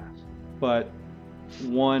patrols pass, but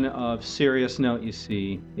one of serious note you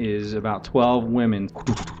see is about 12 women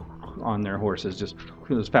on their horses, just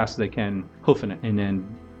as fast as they can, hoofing it, and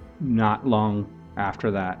then not long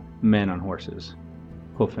after that, men on horses,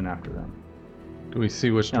 hoofing after them. Do we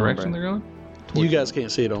see which direction they're going? You guys can't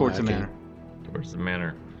see it on Towards the that, manor. Towards the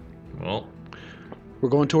manor. Well, We're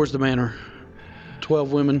going towards the manor.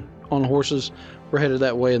 12 women on horses. We're headed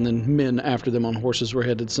that way, and then men after them on horses. We're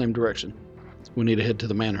headed the same direction. We need to head to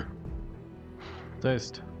the manor.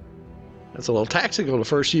 Taste. That's a little taxing on the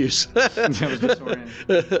first use. I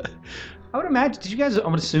would imagine, did you guys, I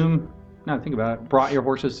would assume, now that I think about it, brought your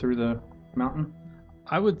horses through the mountain?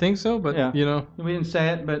 I would think so, but Yeah. you know. We didn't say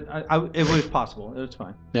it, but it was possible. It was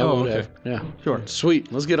fine. Yeah, Oh, we would okay. have. Yeah. Sure.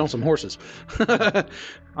 Sweet. Let's get on some horses.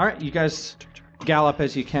 All right, you guys gallop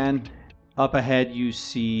as you can. Up ahead, you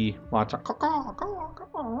see lots of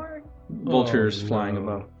vultures flying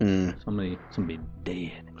above. Somebody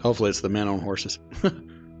dead. Hopefully it's the men on horses.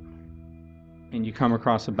 And you come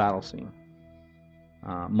across a battle scene.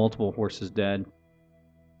 Multiple horses dead.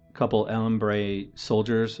 A couple Ellenbray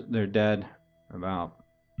soldiers, they're dead. About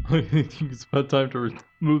I think it's about time to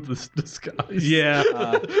remove this disguise. Yeah.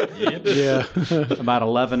 Yeah. about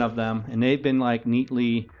 11 of them, and they've been like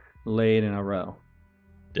neatly laid in a row.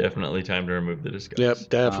 definitely time to remove the disguise. Yep,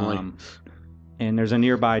 definitely. And there's a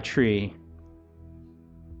nearby tree,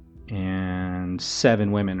 and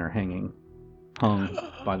 7 women are hung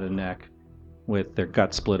by the neck, with their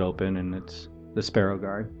guts split open, and it's the Sparrow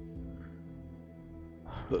Guard.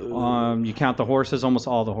 You count the horses, almost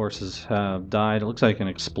all the horses have died. It looks like an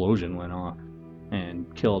explosion went off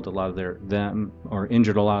and killed a lot of them, or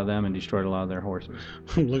injured a lot of them and destroyed a lot of their horses.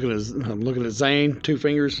 I'm looking at Zane, 2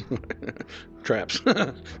 fingers. Traps.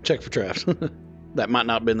 Check for traps. That might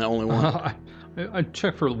not have been the only one. I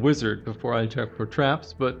check for wizard before I check for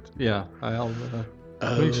traps, but yeah, I'll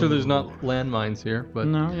make sure there's not landmines here. But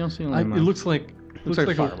No, you don't see landmines. it looks like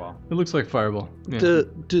fireball. It looks like fireball. Yeah.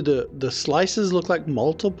 Do the slices look like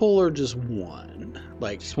multiple or just one?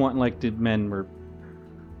 Like Just one, like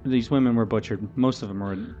these women were butchered. Most of them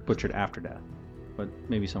were butchered after death, but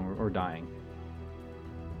maybe some were dying.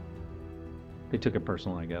 They took it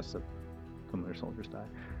personal, I guess, that some of their soldiers died.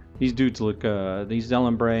 These dudes look, these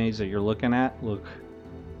Zellenbrays that you're looking at look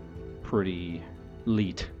pretty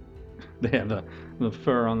elite. They have the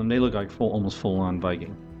fur on them. They look like almost full-on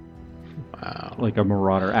Viking. wow. Like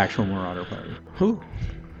a actual marauder party. Ooh.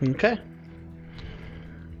 Okay.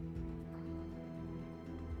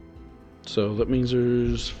 So that means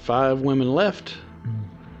there's 5 women left.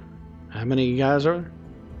 How many guys are there?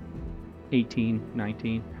 18,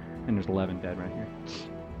 19, and there's 11 dead right here.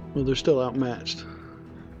 Well, they're still outmatched.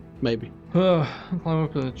 Maybe. I climb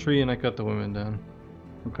up in the tree and I cut the women down.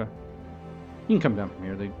 Okay. You can come down from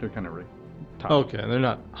here. They're kind of top. Okay, they're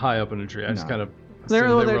not high up in a tree. I just No. kind of They're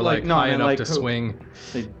assumed they were like- like no, high I mean, enough like to swing.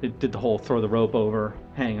 They did the whole throw the rope over,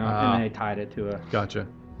 hang on, Ah. and they tied it to a. Gotcha.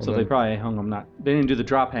 So they probably hung them. They didn't do the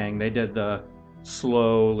drop hang. They did the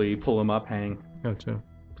slowly pull them up hang. Gotcha.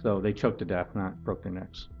 So they choked to death, not broke their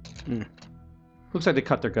necks. Mm. Looks like they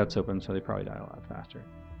cut their guts open, so they probably died a lot faster.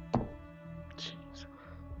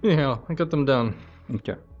 Yeah, I got them down.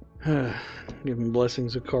 Okay. Give them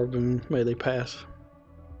blessings of carbon. May they pass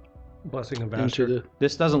Blessing of into bastard. the.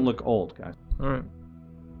 This doesn't look old, guys. All right.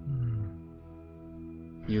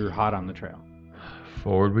 You're hot on the trail.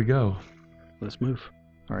 Forward we go. Let's move.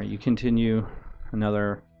 All right, you continue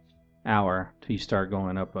another hour till you start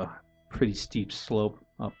going up a pretty steep slope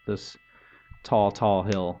up this tall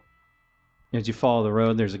hill. As you follow the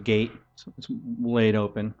road, there's a gate. It's laid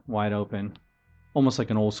open, wide open, almost like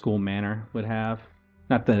an old school manor would have.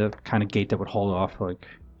 Not the kind of gate that would hold off like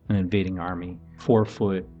an invading army.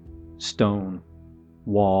 4-foot stone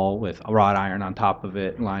wall with a wrought iron on top of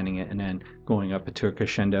it, lining it, and then going up into a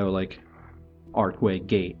crescendo like archway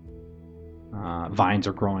gate. Vines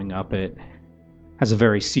are growing up it. Has a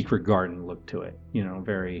very secret garden look to it.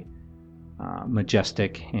 Very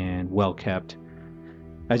majestic and well kept.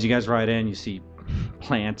 As you guys ride in, you see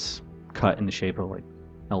plants cut in the shape of like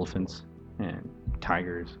elephants and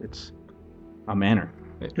tigers. It's a manor.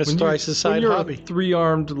 That's When twice the side you're hobby. a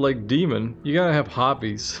 3-armed like demon, you gotta have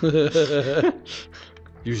hobbies.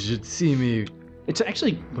 You should see me It's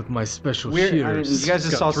actually with my special weird. shears. You guys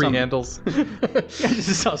just Got saw 3 some handles. You guys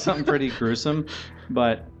just saw something pretty gruesome,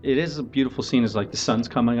 but it is a beautiful scene. It's like the sun's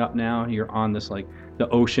coming up now. You're on this like the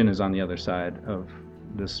ocean is on the other side of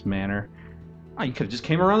this manor. Oh, you could have just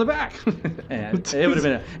came around the back, and it would have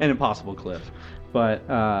been an impossible cliff. But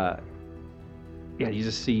yeah, you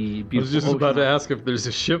just see I beautiful. was just about to ocean. ask if there's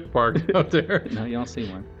a ship parked out there. No, you don't see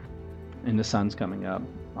one. And the sun's coming up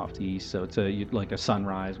off the east, so it's like a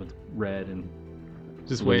sunrise with red and.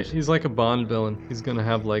 Just wait. He's like a Bond villain. He's gonna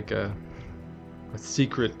have like a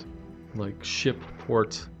secret like ship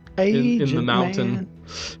port in the Agent mountain. Man.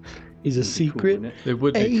 He's a It'd be cool, secret wouldn't It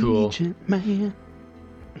would be cool. agent man.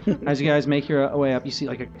 it? As you guys make your way up, you see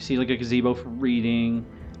like a gazebo for reading,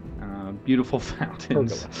 beautiful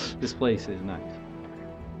fountains. This place is nice.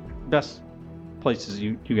 Best places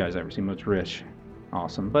you guys ever seen. Most rich,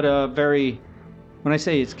 awesome, but very. When I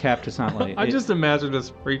say it's kept, it's not like I just imagine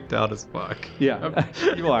us freaked out as fuck. yeah,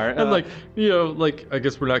 you are. And like, like I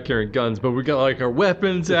guess we're not carrying guns, but we got like our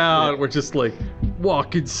weapons out. We're just like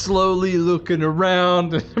walking slowly, looking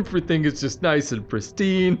around, and everything is just nice and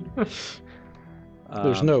pristine.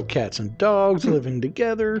 There's no cats and dogs living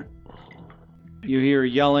together. You hear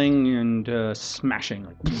yelling and smashing.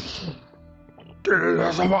 Like,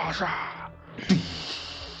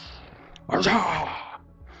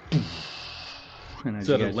 and as Is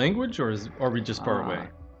that you a guys- language, or are we just far away?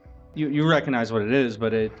 You recognize what it is,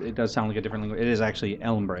 but it does sound like a different language. It is actually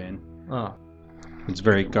Ellenbrain. Oh, It's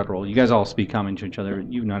very guttural. You guys all speak common to each other.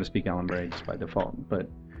 You know how to speak Ellenbray just by default, but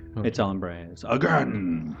okay. it's Ellenbray. It's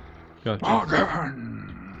again. Gotcha. Again.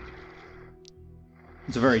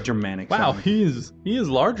 It's a very Germanic Wow, sound. he is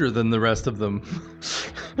larger than the rest of them,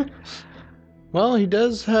 Well, he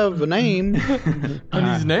does have a name. and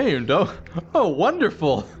he's named. Oh,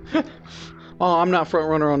 wonderful. Oh, I'm not front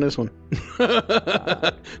runner on this one.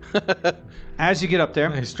 As you get up there,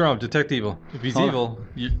 Hey, Strom, detect evil. If he's Hold on.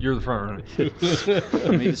 evil, you're the front runner.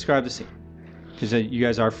 let me describe the scene. Because you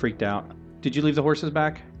guys are freaked out. Did you leave the horses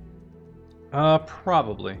back?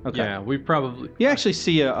 Probably. Okay. Yeah, we probably. You actually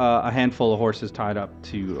see a handful of horses tied up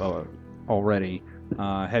to already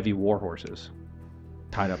heavy war horses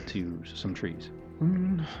tied up to some trees.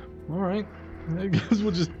 All right. I guess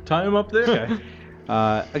we'll just tie him up there.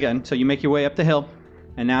 Okay. Again, so you make your way up the hill,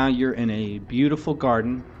 and now you're in a beautiful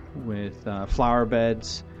garden with flower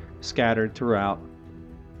beds scattered throughout,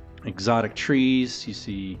 exotic trees. You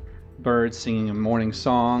see birds singing a morning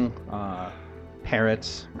song,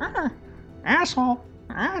 parrots, asshole,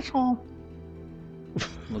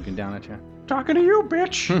 looking down at you. Talking to you,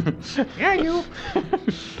 bitch. Yeah, you.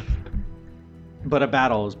 But a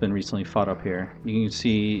battle has been recently fought up here. You can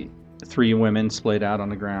see 3 women splayed out on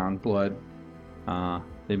the ground, blood.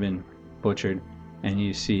 They've been butchered. And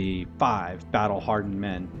you see 5 battle-hardened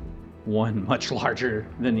men, one much larger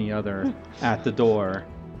than the other, at the door,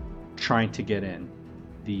 trying to get in.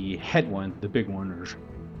 The head one, the big one, is,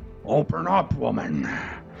 "Open up, woman.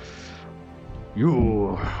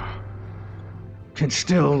 You can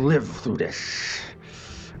still live through this.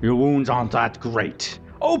 Your wounds aren't that great.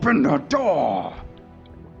 Open the door!"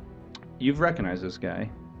 You've recognized this guy.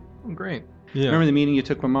 Oh, great. Yeah. Remember the meeting you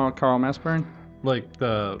took with Carl Massburn? Like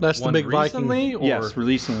That's the one big Viking. recently, or? Yes,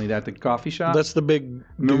 recently at the coffee shop. That's the big dude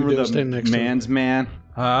Remember that was standing the next man's man?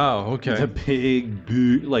 Oh, okay. The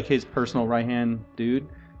big, like his personal right-hand dude?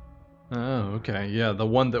 Oh, okay. Yeah, the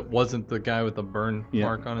one that wasn't the guy with the burn Yeah.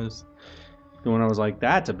 mark on his. The one I was like,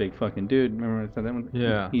 that's a big fucking dude. Remember I said that one?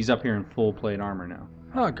 Yeah. He's up here in full plate armor now.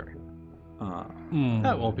 Oh, great. Uh,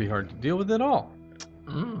 That won't be hard to deal with at all.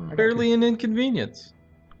 got Barely an inconvenience.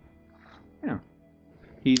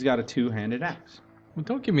 He's got a two-handed axe. Well,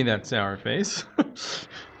 don't give me that sour face.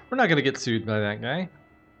 We're not gonna get sued by that guy.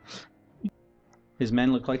 His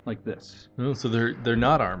men look like this. Oh, so they're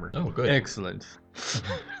not armored. Oh, good. Excellent.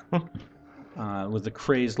 With a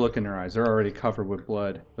crazed look in their eyes. They're already covered with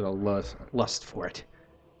blood, with a lust for it.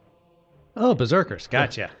 Oh, berserkers.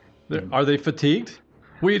 Gotcha. Are they fatigued?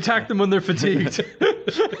 We attack them when they're fatigued.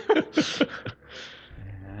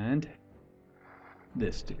 And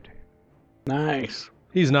this dude. Nice.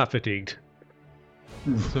 He's not fatigued.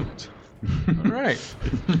 All right.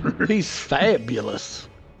 He's fabulous.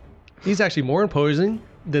 He's actually more imposing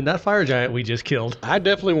than that fire giant we just killed. I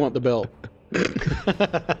definitely want the belt.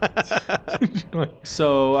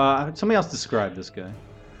 So, somebody else describe this guy.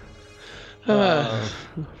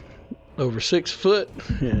 Over 6 foot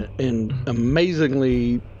and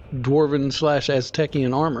amazingly dwarven /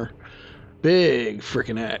 Aztecian armor. Big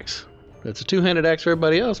freaking axe. That's a two-handed axe for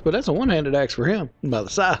everybody else, but that's a one-handed axe for him by the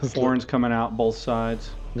size. Horns coming out both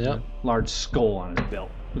sides. Yep. Large skull on his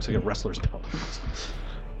belt. Looks like a wrestler's belt.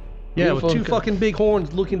 Yeah, with Beautiful. two fucking big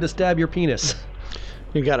horns looking to stab your penis.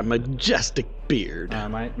 He got a majestic beard.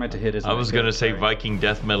 Might to hit his. I was gonna say Viking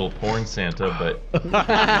death metal porn Santa, but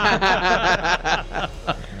I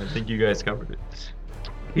think you guys covered it.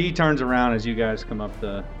 He turns around as you guys come up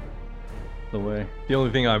the way. The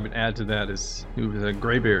only thing I would add to that is he was a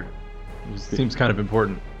gray beard. Seems kind of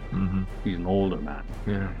important. Mm-hmm. He's an older man.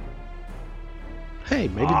 Yeah. Hey,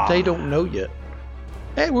 maybe they don't know yet.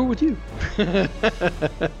 Hey, we're with you.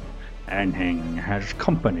 Anhang has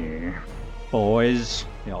company. Boys.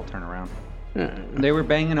 They all turn around. They were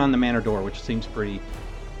banging on the manor door, which seems pretty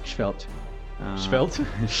svelte. Svelte?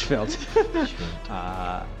 Svelte.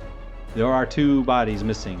 There are 2 bodies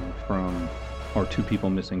missing or 2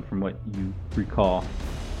 people missing from what you recall.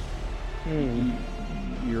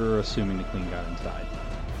 You're assuming the queen got inside.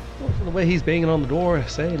 Well, the way he's banging on the door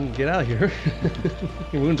saying, get out of here.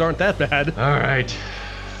 Your wounds aren't that bad. All right,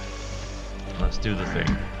 let's do the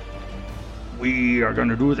thing. We are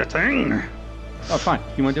gonna do the thing. Oh, fine.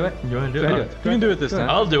 You want to do it? You want to do Go it? ahead. You can do it this time.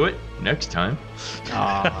 I'll do it next time.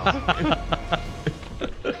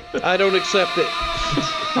 I don't accept it.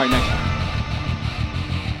 All right, next.